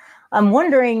 Yeah, I'm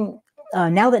wondering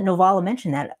now that Novala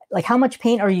mentioned that, like how much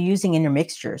paint are you using in your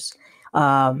mixtures?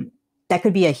 That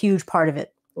could be a huge part of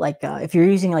it. Like if you're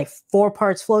using like 4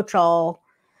 parts Floetrol,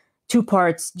 2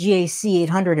 parts GAC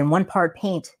 800 and 1 part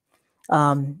paint,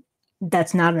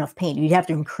 that's not enough paint. You'd have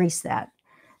to increase that.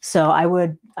 So I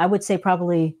would say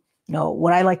probably,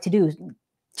 what I like to do is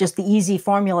just the easy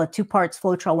formula: 2 parts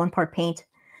Floetrol, 1 part paint,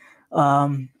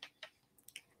 and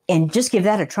just give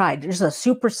that a try. There's a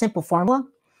super simple formula,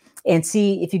 and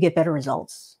see if you get better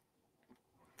results.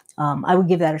 I would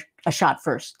give that a shot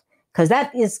first, because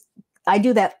I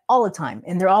do that all the time,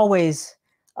 and they're always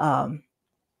kind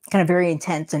of very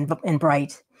intense and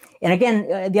bright. And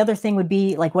again, the other thing would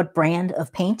be like what brand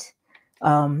of paint.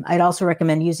 I'd also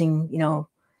recommend using,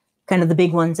 kind of the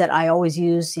big ones that I always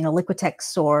use,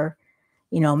 Liquitex or,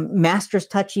 Master's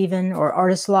Touch even, or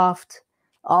Artist Loft,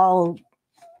 all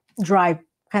dry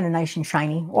kind of nice and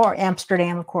shiny, or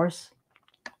Amsterdam, of course.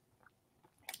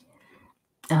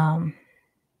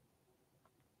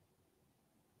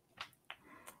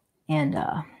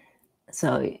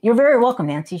 So you're very welcome,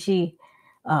 Nancy. She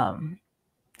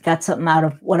got something out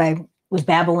of what I was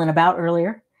babbling about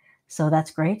earlier. So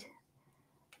that's great.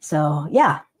 So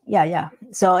yeah.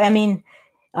 So, I mean,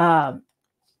 and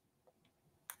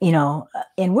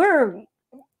we're,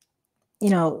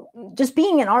 just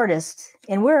being an artist,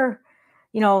 and we're,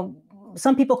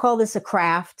 some people call this a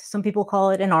craft. Some people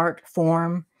call it an art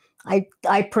form. I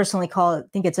personally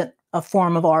think it's a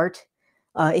form of art.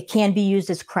 It can be used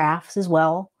as crafts as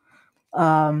well.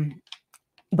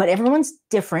 But everyone's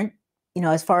different,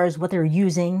 as far as what they're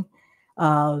using.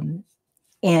 And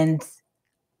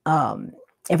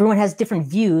everyone has different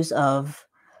views of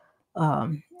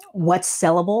what's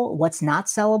sellable, what's not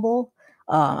sellable.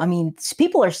 I mean,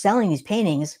 people are selling these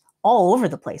paintings all over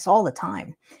the place all the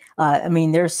time. I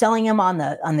mean, they're selling them on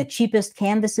the cheapest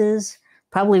canvases,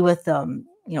 probably with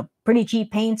pretty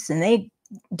cheap paints, and they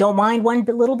don't mind one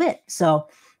little bit. So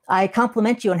I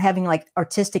compliment you on having like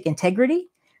artistic integrity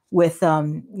with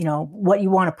what you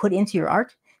want to put into your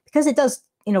art, because it does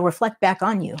reflect back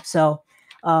on you. So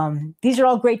these are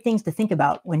all great things to think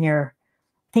about when you're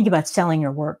thinking about selling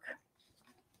your work.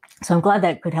 So I'm glad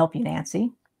that could help you,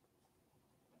 Nancy.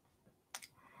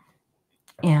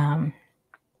 And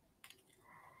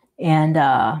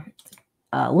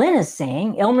Lynn is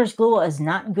saying Elmer's glue is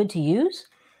not good to use.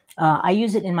 I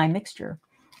use it in my mixture.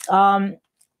 Well,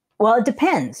 it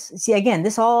depends. See, again,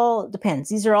 this all depends.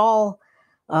 These are all,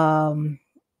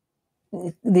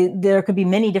 there could be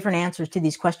many different answers to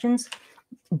these questions,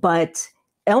 but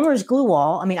Elmer's glue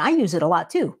wall, I mean, I use it a lot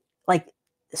too, like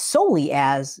solely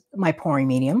as my pouring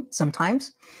medium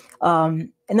sometimes. And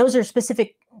those are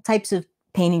specific types of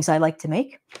paintings I like to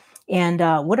make. And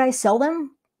would I sell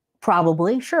them?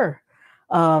 Probably, sure.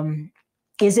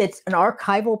 Is it an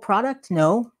archival product?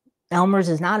 No, Elmer's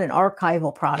is not an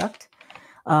archival product.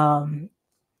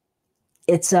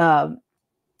 It's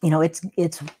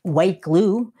it's white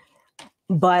glue.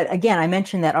 But again, I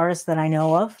mentioned that artist that I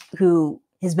know of who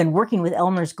has been working with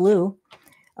Elmer's glue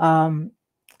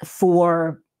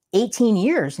for 18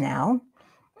 years now,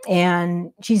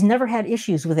 and she's never had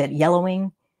issues with it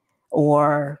yellowing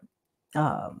or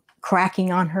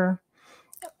cracking on her.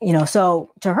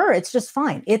 So to her, it's just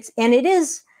fine. It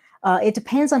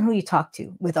depends on who you talk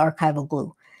to with archival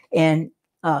glue. And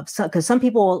because some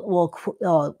people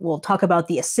will talk about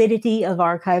the acidity of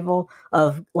archival,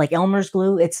 of like Elmer's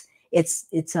glue. It's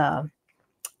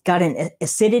got an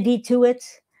acidity to it,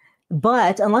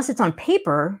 but unless it's on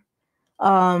paper,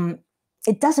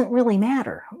 it doesn't really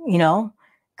matter,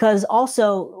 because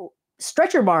also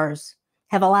stretcher bars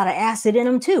have a lot of acid in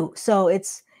them too. So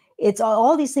it's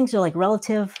all these things are like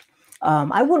relative.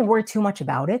 I wouldn't worry too much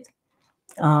about it.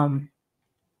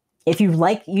 If you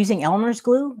like using Elmer's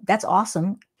glue, that's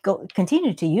awesome.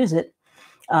 Continue to use it.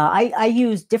 I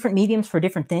use different mediums for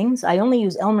different things. I only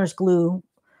use Elmer's glue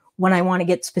when I want to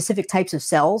get specific types of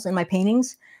cells in my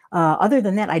paintings. Other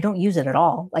than that, I don't use it at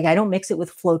all. Like I don't mix it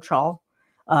with Floetrol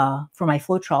for my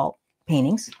Floetrol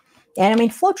paintings. And I mean,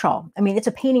 Floetrol, it's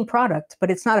a painting product, but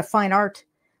it's not a fine art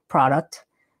product.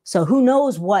 So who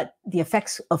knows what the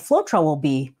effects of Floetrol will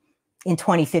be in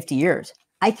 20, 50 years.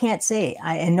 I can't say,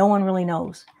 and no one really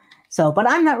knows. So, but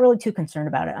I'm not really too concerned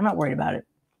about it. I'm not worried about it.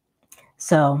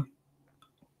 So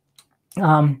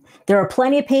there are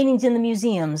plenty of paintings in the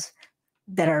museums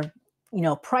that are,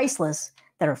 priceless,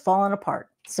 that are falling apart.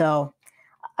 So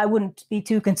I wouldn't be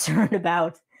too concerned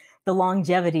about the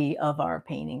longevity of our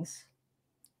paintings.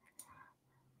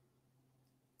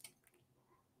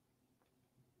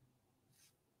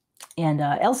 And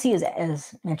Elsie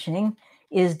is mentioning,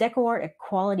 is DecoArt a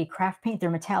quality craft paint?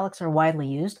 Their metallics are widely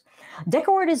used.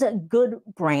 DecoArt is a good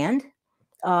brand,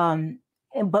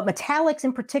 but metallics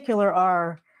in particular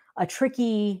are a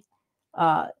tricky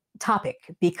topic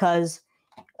because,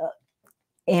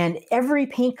 and every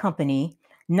paint company,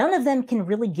 none of them can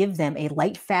really give them a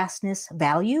light fastness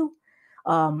value.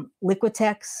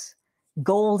 Liquitex,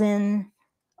 Golden,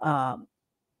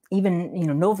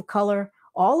 even Nova Color,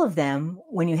 all of them,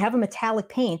 when you have a metallic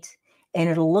paint and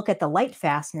it'll look at the light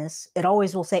fastness, it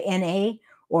always will say NA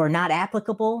or not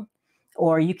applicable,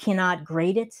 or you cannot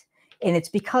grade it. And it's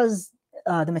because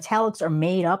the metallics are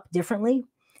made up differently.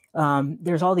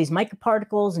 There's all these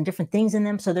microparticles and different things in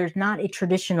them. So there's not a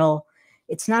traditional,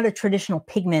 it's not a traditional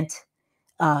pigment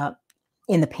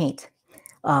in the paint,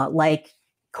 like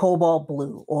cobalt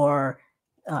blue or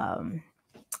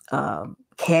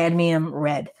cadmium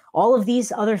red. All of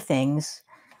these other things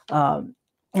have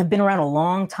been around a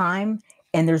long time,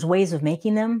 and there's ways of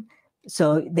making them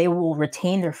so they will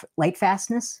retain their light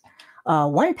fastness.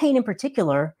 One paint in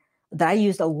particular that I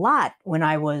used a lot when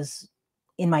I was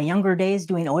in my younger days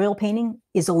doing oil painting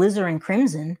is alizarin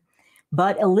crimson,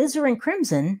 but alizarin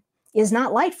crimson is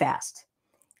not light fast.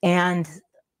 And,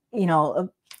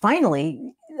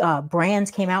 finally,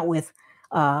 brands came out with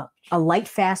a light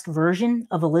fast version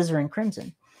of alizarin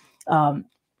crimson.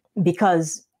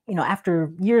 Because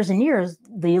after years and years,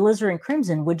 the alizarin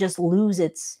crimson would just lose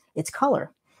its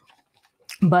color.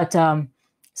 But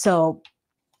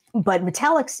but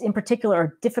metallics in particular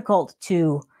are difficult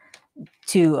to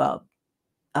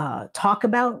talk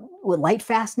about with light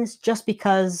fastness, just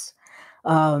because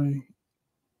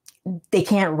they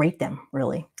can't rate them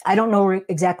really. I don't know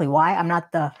exactly why.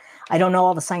 I don't know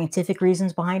all the scientific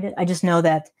reasons behind it. I just know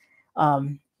that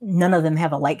none of them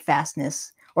have a light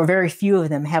fastness, or very few of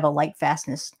them have a light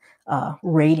fastness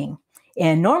rating.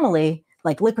 And normally,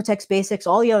 like Liquitex Basics,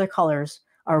 all the other colors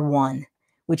are 1,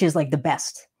 which is like the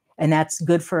best. And that's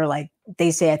good for, like,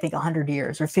 they say, I think 100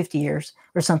 years or 50 years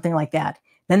or something like that.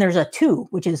 Then there's a 2,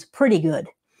 which is pretty good.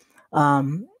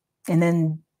 And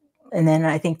then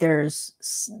I think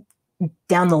there's,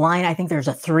 down the line, I think there's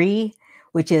a 3,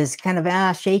 which is kind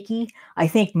of shaky. I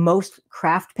think most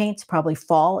craft paints probably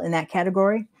fall in that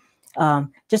category.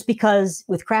 Just because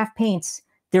with craft paints,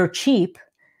 they're cheap,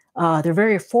 they're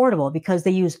very affordable because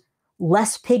they use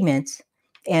less pigment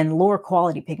and lower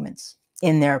quality pigments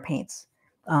in their paints.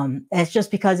 And it's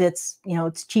just because it's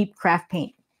cheap craft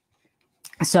paint.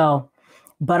 So,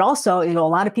 but also, a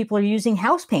lot of people are using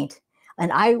house paint,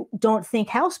 and I don't think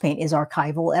house paint is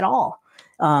archival at all.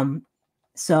 And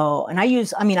I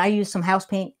use some house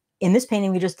paint in this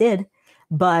painting we just did,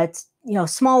 but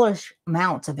smallish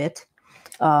amounts of it.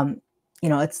 There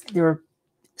are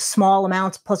small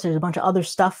amounts, plus there's a bunch of other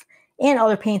stuff and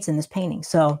other paints in this painting.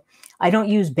 So I don't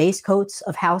use base coats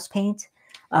of house paint.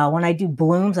 When I do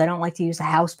blooms, I don't like to use the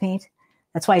house paint.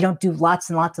 That's why I don't do lots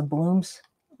and lots of blooms.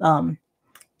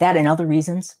 That and other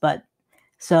reasons. But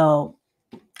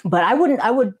I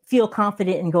would feel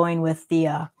confident in going with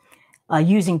the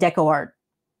using DecoArt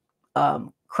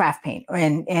craft paint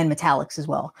and metallics as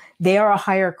well. They are a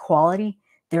higher quality.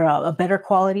 They're a better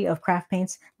quality of craft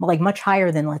paints, like much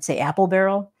higher than, let's say, Apple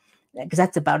Barrel, because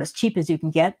that's about as cheap as you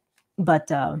can get.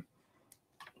 But I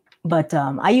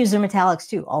use their metallics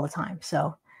too all the time.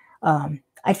 So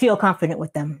I feel confident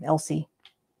with them, Elsie.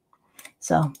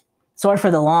 So sorry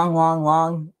for the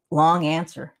long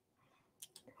answer.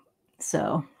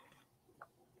 So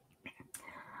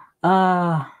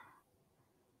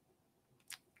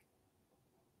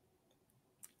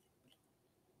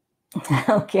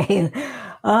okay.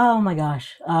 Oh my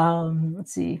gosh.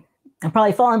 Let's see. I'm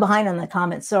probably falling behind on the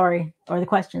comments. Sorry. Or the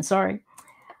question. Sorry.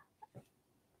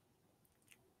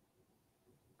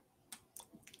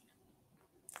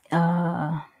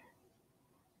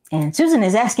 And Susan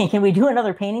is asking, can we do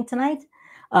another painting tonight?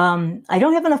 I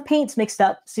don't have enough paints mixed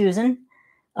up, Susan.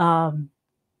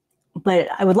 But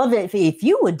I would love it if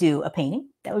you would do a painting.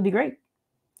 That would be great.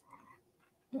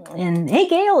 And hey,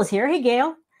 Gail is here. Hey,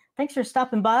 Gail. Thanks for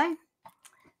stopping by.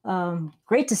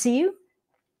 Great to see you.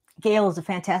 Gail is a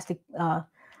fantastic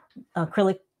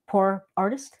acrylic pour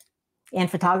artist and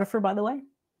photographer, by the way.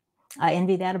 I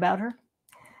envy that about her.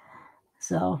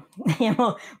 So,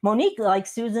 Monique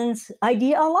likes Susan's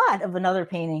idea a lot of another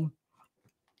painting.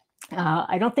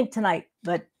 I don't think tonight,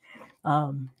 but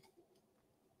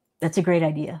that's a great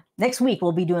idea. Next week,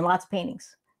 we'll be doing lots of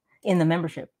paintings in the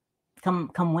membership. Come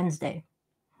Wednesday.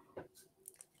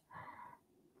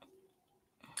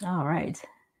 All right.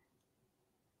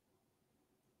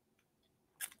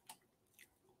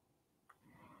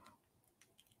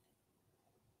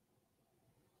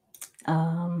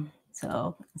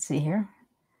 So let's see here.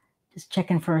 Just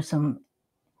checking for some,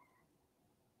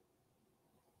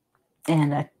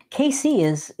 and KC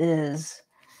is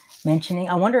mentioning.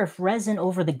 I wonder if resin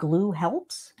over the glue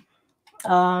helps.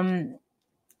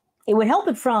 It would help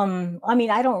it from. I mean,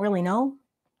 I don't really know.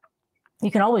 You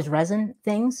can always resin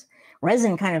things.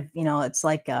 Resin kind of, it's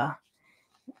like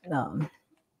um,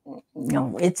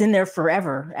 it's in there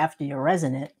forever after you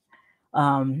resin it.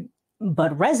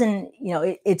 But resin,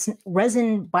 it's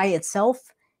resin by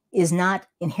itself is not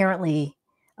inherently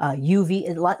UV.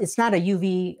 It's not a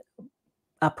UV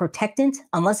protectant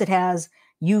unless it has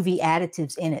UV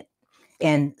additives in it.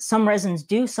 And some resins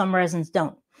do, some resins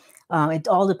don't. It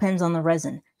all depends on the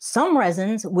resin. Some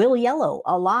resins will yellow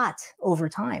a lot over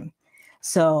time.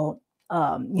 So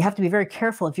you have to be very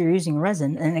careful if you're using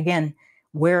resin. And again,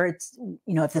 where it's,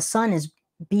 if the sun is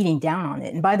beating down on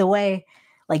it. And by the way,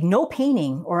 like no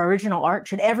painting or original art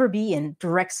should ever be in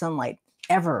direct sunlight,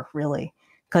 ever really,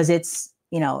 because it's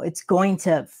going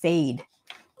to fade.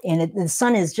 And the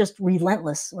sun is just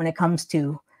relentless when it comes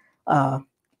to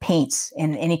paints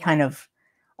and any kind of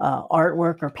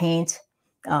artwork or paint,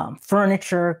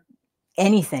 furniture,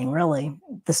 anything really.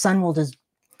 The sun will just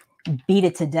beat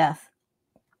it to death.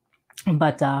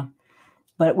 But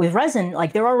with resin,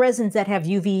 like there are resins that have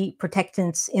UV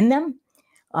protectants in them.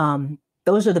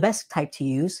 Those are the best type to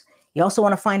use. You also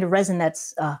want to find a resin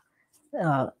that's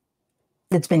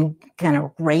been kind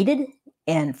of rated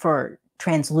and for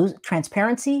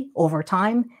transparency over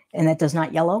time, and that does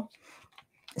not yellow.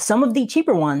 Some of the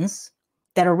cheaper ones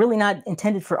that are really not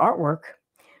intended for artwork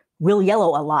will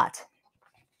yellow a lot.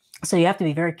 So you have to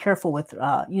be very careful with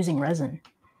using resin.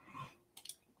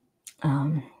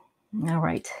 All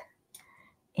right.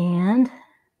 And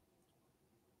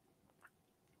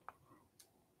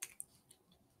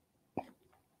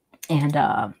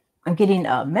I'm getting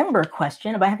a member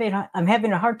question. I'm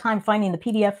having a hard time finding the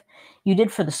PDF you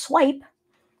did for the swipe.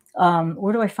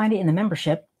 Where do I find it in the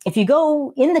membership? If you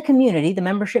go in the community, the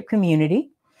membership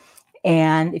community,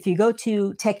 and if you go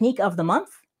to Technique of the Month,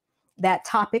 that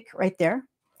topic right there,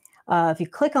 if you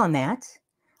click on that,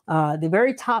 the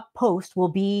very top post will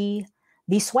be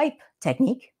the swipe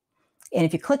technique. And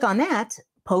if you click on that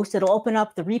post, it'll open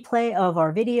up the replay of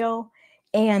our video,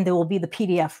 and there will be the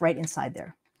PDF right inside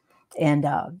there. And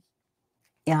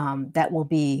that will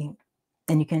be,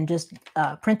 and you can just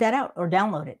print that out or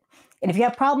download it. And if you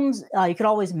have problems, you could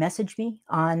always message me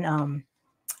on,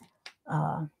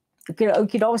 you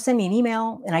could always send me an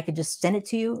email and I could just send it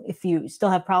to you if you still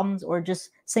have problems, or just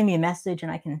send me a message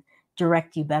and I can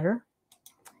direct you better.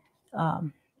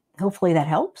 Hopefully that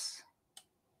helps.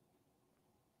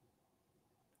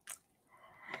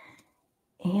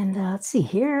 And let's see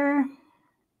here.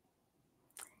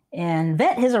 And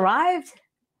Vet has arrived.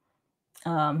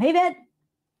 Hey, Vet,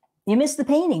 you missed the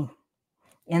painting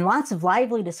and lots of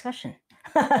lively discussion.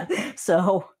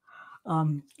 So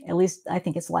at least I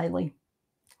think it's lively.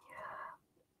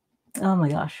 Oh my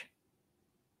gosh.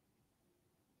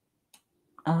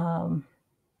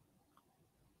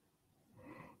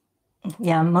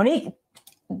 Yeah, Monique,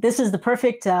 this is the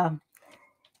perfect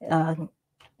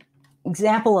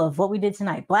example of what we did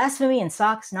tonight. Blasphemy and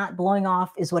socks not blowing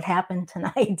off is what happened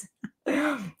tonight.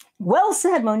 Well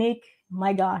said, Monique.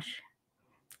 My gosh,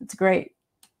 it's great.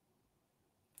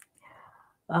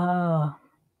 And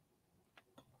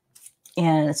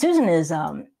Susan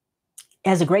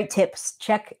has a great tip.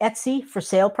 Check Etsy for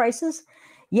sale prices.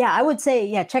 Yeah, I would say,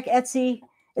 yeah, check Etsy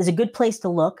is a good place to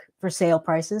look for sale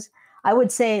prices. I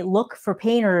would say look for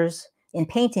painters in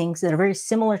paintings that are very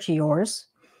similar to yours.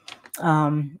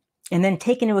 And then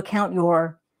take into account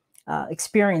your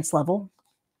experience level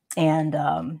and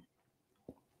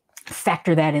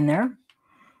factor that in there.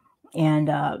 And,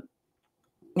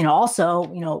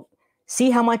 also, see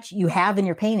how much you have in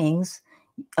your paintings,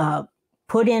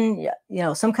 put in,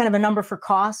 some kind of a number for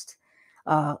cost,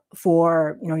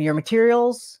 for, your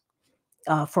materials,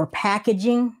 for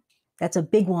packaging. That's a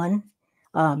big one,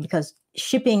 because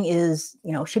shipping is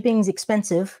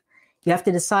expensive. You have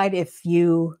to decide if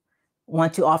you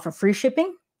want to offer free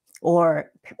shipping or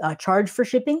charge for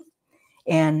shipping.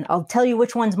 And I'll tell you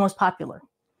which one's most popular.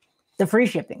 The free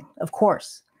shipping, of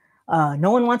course.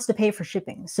 No one wants to pay for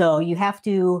shipping. So you have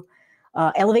to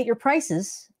elevate your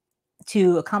prices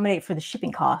to accommodate for the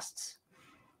shipping costs.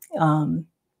 And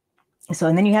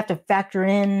then you have to factor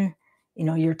in,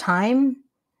 your time,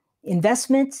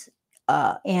 investment,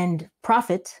 and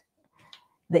profit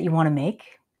that you want to make.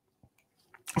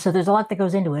 So there's a lot that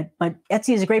goes into it, but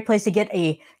Etsy is a great place to get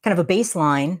a kind of a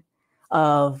baseline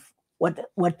of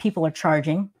what people are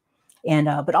charging. And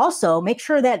but also make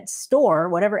sure that store,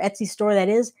 whatever Etsy store that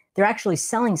is, they're actually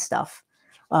selling stuff.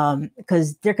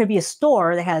 Because there could be a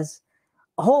store that has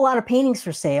a whole lot of paintings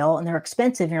for sale and they're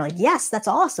expensive. And you're like, yes, that's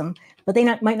awesome, but they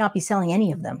might not be selling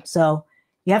any of them. So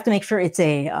you have to make sure it's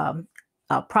a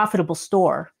profitable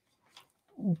store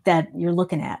that you're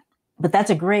looking at. But that's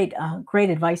a great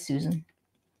advice, Susan.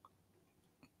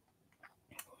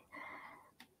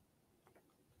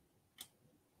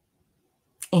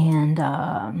 And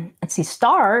let's see,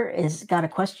 Star is got a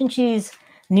question. She's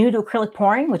new to acrylic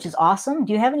pouring, which is awesome.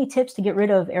 Do you have any tips to get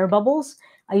rid of air bubbles?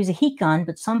 I use a heat gun,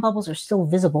 but some bubbles are still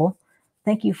visible.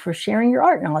 Thank you for sharing your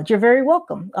art knowledge. You're very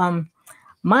welcome.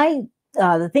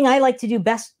 The thing I like to do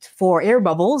best for air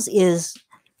bubbles is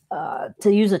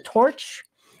to use a torch.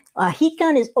 A heat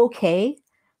gun is okay,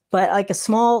 but like a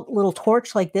small little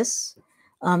torch like this,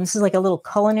 this is like a little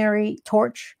culinary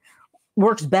torch,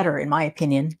 works better in my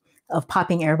opinion of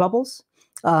popping air bubbles.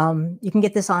 You can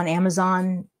get this on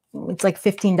Amazon. It's like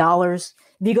 $15.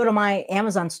 If you go to my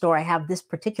Amazon store, I have this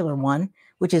particular one,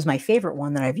 which is my favorite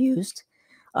one that I've used.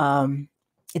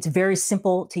 It's very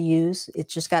simple to use.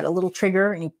 It's just got a little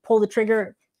trigger, and you pull the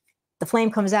trigger, the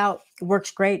flame comes out. It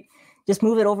works great. Just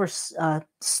move it over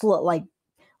slow, like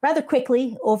rather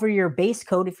quickly over your base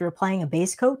coat if you're applying a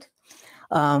base coat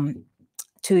to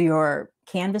your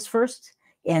canvas first.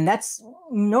 And that's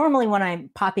normally when I'm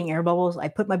popping air bubbles. I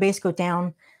put my base coat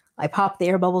down. I pop the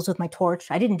air bubbles with my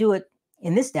torch. I didn't do it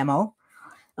in this demo,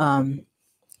 and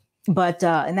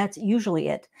that's usually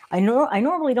it. I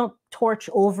normally don't torch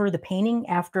over the painting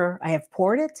after I have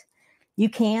poured it. You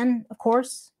can, of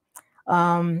course.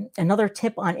 Another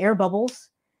tip on air bubbles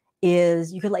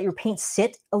is you could let your paint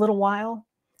sit a little while,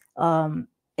 and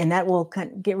that will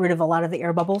kind of get rid of a lot of the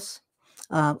air bubbles.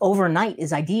 Overnight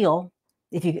is ideal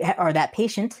if you are that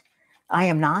patient. I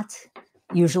am not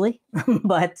usually,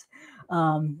 but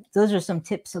those are some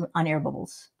tips on air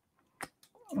bubbles.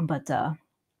 But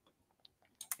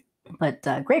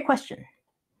great question,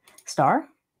 Star,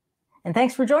 and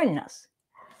thanks for joining us.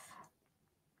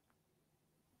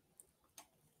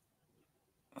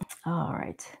 All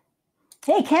right.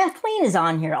 Hey, Kathleen is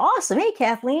on here. Awesome. Hey,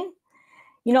 Kathleen.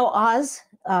 You know Oz,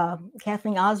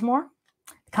 Kathleen Osmore,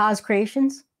 Cos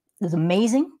Creations is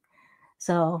amazing.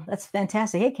 So that's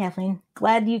fantastic. Hey, Kathleen,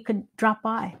 glad you could drop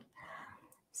by.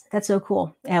 That's so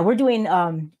cool. And we're doing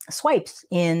swipes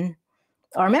in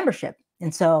our membership.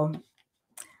 And so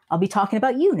I'll be talking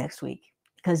about you next week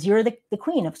because you're the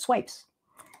queen of swipes.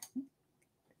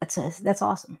 That's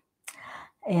awesome.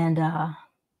 And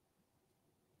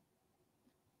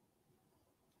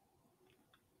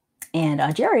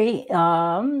Jerry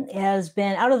has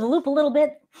been out of the loop a little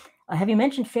bit. Have you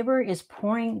mentioned February is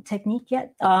pouring technique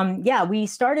yet? Yeah, we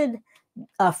started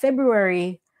the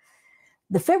February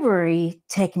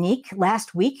technique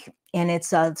last week, and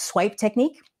it's a swipe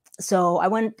technique. So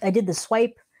I did the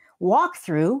swipe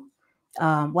walkthrough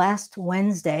last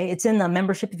Wednesday. It's in the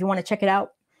membership if you want to check it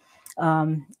out.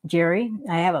 Jerry,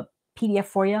 I have a PDF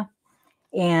for you.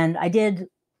 And I did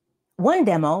one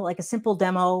demo, like a simple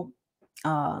demo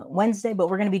Wednesday, but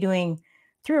we're going to be doing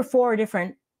 3 or 4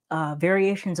 different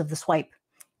variations of the swipe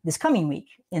this coming week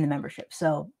in the membership.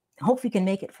 So hope you can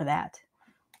make it for that.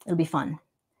 It'll be fun.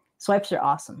 Swipes are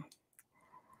awesome.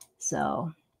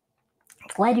 So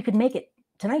glad you could make it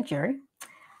tonight, Jerry.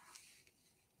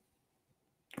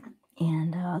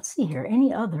 And let's see here.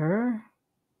 Any other?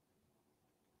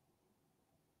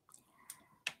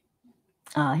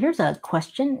 Here's a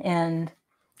question. And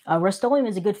Rust-Oleum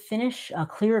is a good finish,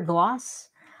 clear gloss.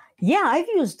 Yeah, I've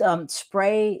used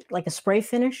spray, like a spray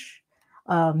finish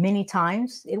many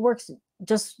times. It works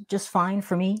just fine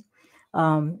for me.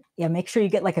 Yeah, make sure you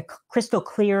get like a crystal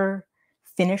clear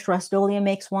finish. Rust-Oleum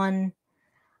makes one.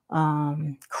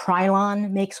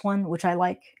 Krylon makes one, which I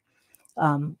like.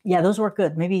 Yeah, those work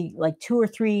good. Maybe like 2 or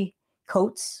 3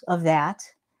 coats of that.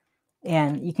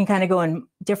 And you can kind of go in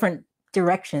different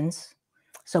directions.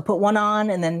 So put one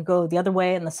on and then go the other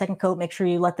way. And the second coat, make sure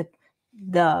you let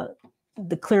the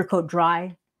clear coat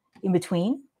dry in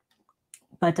between.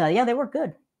 But yeah, they work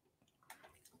good.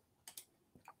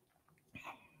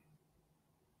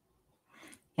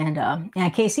 And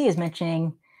KC is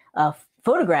mentioning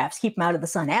photographs, keep them out of the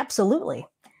sun. Absolutely.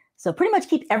 So pretty much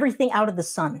keep everything out of the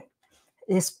sun,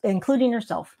 including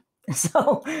yourself.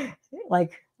 So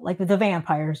like the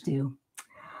vampires do.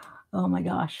 Oh my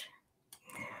gosh.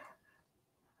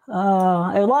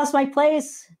 I lost my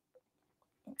place.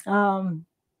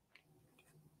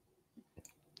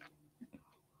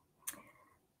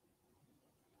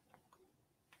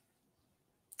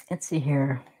 let's see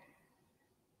here.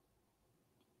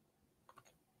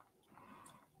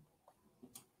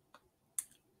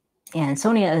 And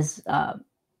Sonia has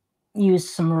used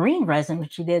some marine resin,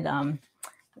 which she did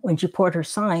when she poured her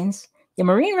signs. The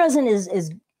marine resin is,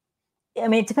 I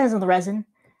mean, it depends on the resin.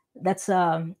 That's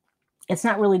it's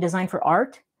not really designed for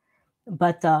art,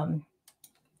 but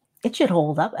it should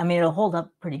hold up. I mean, it'll hold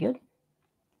up pretty good.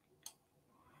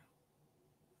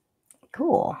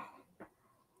 Cool.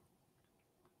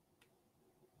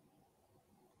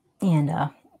 And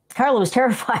Carla was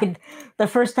terrified the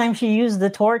first time she used the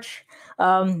torch.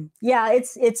 Yeah, I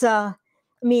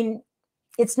mean,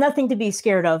 it's nothing to be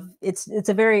scared of. It's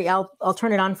a very, I'll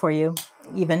turn it on for you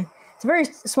even. It's a very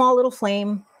small little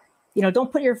flame. You know,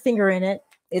 don't put your finger in it.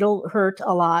 It'll hurt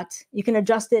a lot. You can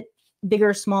adjust it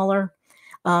bigger, smaller.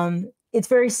 It's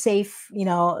very safe. You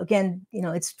know, again, you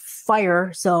know, it's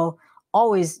fire, so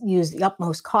always use the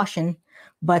utmost caution.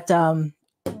 But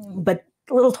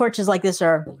little torches like this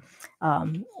are,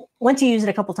 once you use it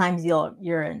a couple times,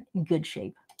 you're in good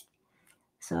shape.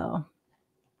 So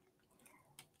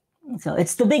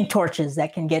it's the big torches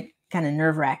that can get kind of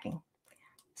nerve-wracking.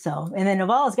 So, and then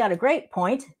Novala's got a great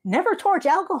point. Never torch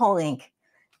alcohol ink.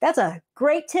 That's a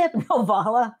great tip,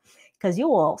 Novala, because you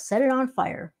will set it on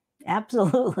fire.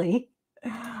 Absolutely.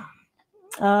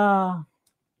 Oh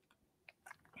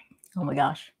my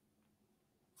gosh.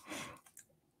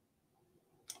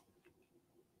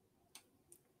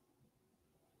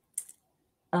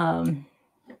 All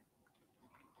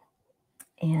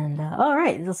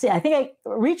right, let's see. I think I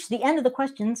reached the end of the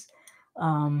questions.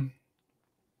 And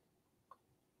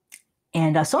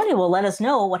Sonia will let us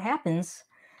know what happens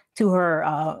to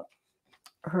her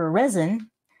resin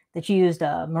that you used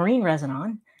marine resin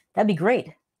on. That'd be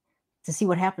great to see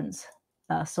what happens,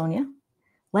 Sonia.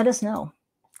 Let us know.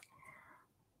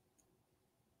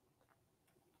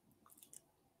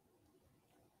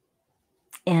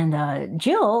 And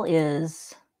Jill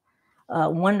is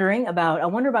wondering about, I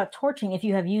wonder about torching if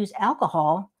you have used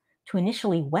alcohol to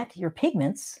initially wet your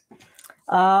pigments.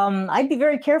 I'd be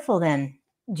very careful then,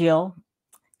 Jill,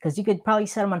 because you could probably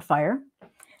set them on fire.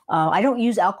 I don't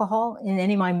use alcohol in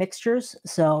any of my mixtures,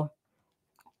 so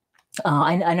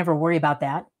I never worry about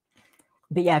that.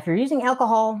 But yeah, if you're using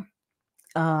alcohol,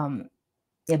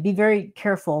 yeah, be very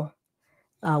careful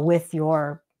with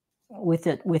your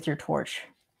torch.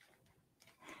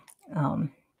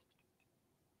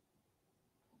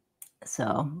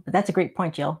 But that's a great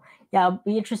point, Jill. Yeah, I'll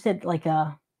be interested. Like,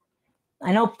 I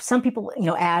know some people, you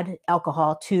know, add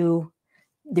alcohol to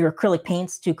their acrylic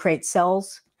paints to create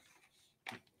cells.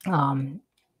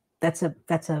 That's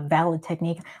a valid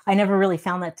technique. I never really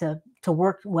found that to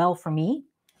work well for me.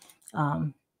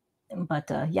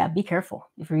 But yeah, be careful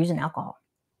if you're using alcohol.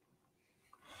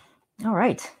 All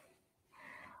right.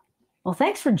 Well,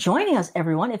 thanks for joining us,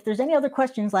 everyone. If there's any other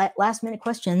questions, last minute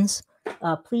questions,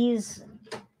 please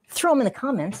throw them in the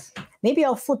comments. Maybe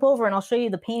I'll flip over and I'll show you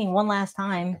the painting one last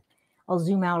time. I'll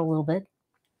zoom out a little bit.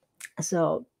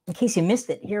 So in case you missed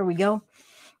it, here we go.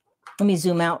 Let me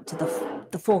zoom out to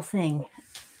the full thing.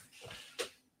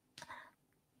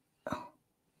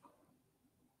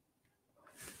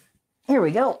 Here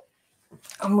we go.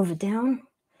 I'll move it down.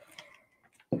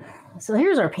 So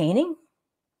here's our painting.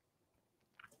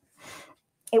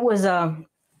 It was a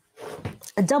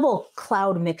double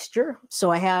cloud mixture.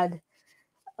 So I had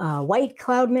a white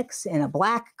cloud mix and a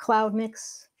black cloud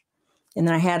mix. And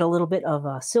then I had a little bit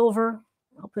of silver.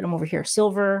 I'll put them over here.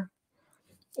 Silver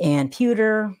and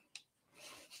pewter.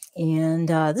 And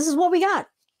this is what we got.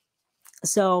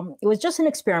 So it was just an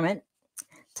experiment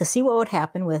to see what would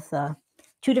happen with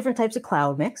two different types of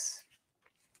cloud mix.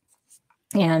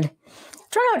 And it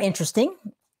turned out interesting.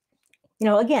 You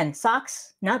know, again,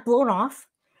 socks not blown off,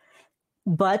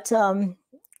 but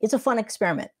it's a fun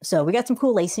experiment. So we got some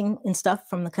cool lacing and stuff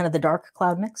from the kind of the dark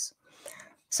cloud mix.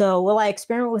 So will I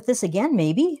experiment with this again?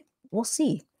 Maybe. We'll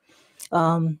see.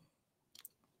 But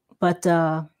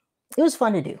it was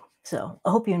fun to do. So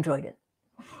I hope you enjoyed it.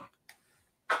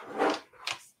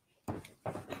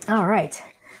 All right.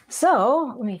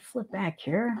 So let me flip back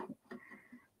here.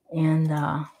 And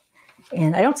I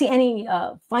don't see any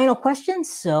final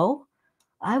questions. So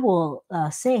I will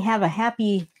say have a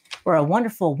happy or a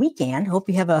wonderful weekend. Hope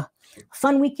you have a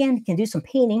fun weekend. You can do some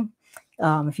painting.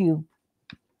 If you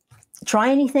try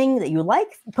anything that you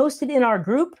like, post it in our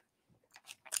group,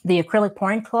 the Acrylic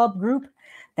Pouring Club group.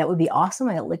 That would be awesome.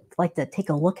 I'd like to take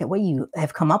a look at what you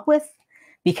have come up with.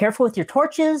 Be careful with your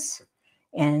torches,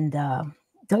 and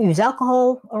don't use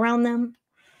alcohol around them,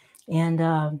 and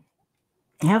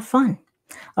have fun.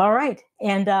 All right.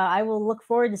 And I will look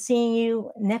forward to seeing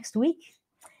you next week.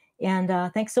 And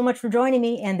thanks so much for joining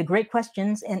me and the great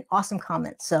questions and awesome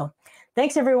comments. So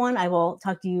thanks, everyone. I will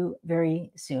talk to you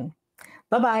very soon.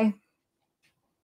 Bye-bye.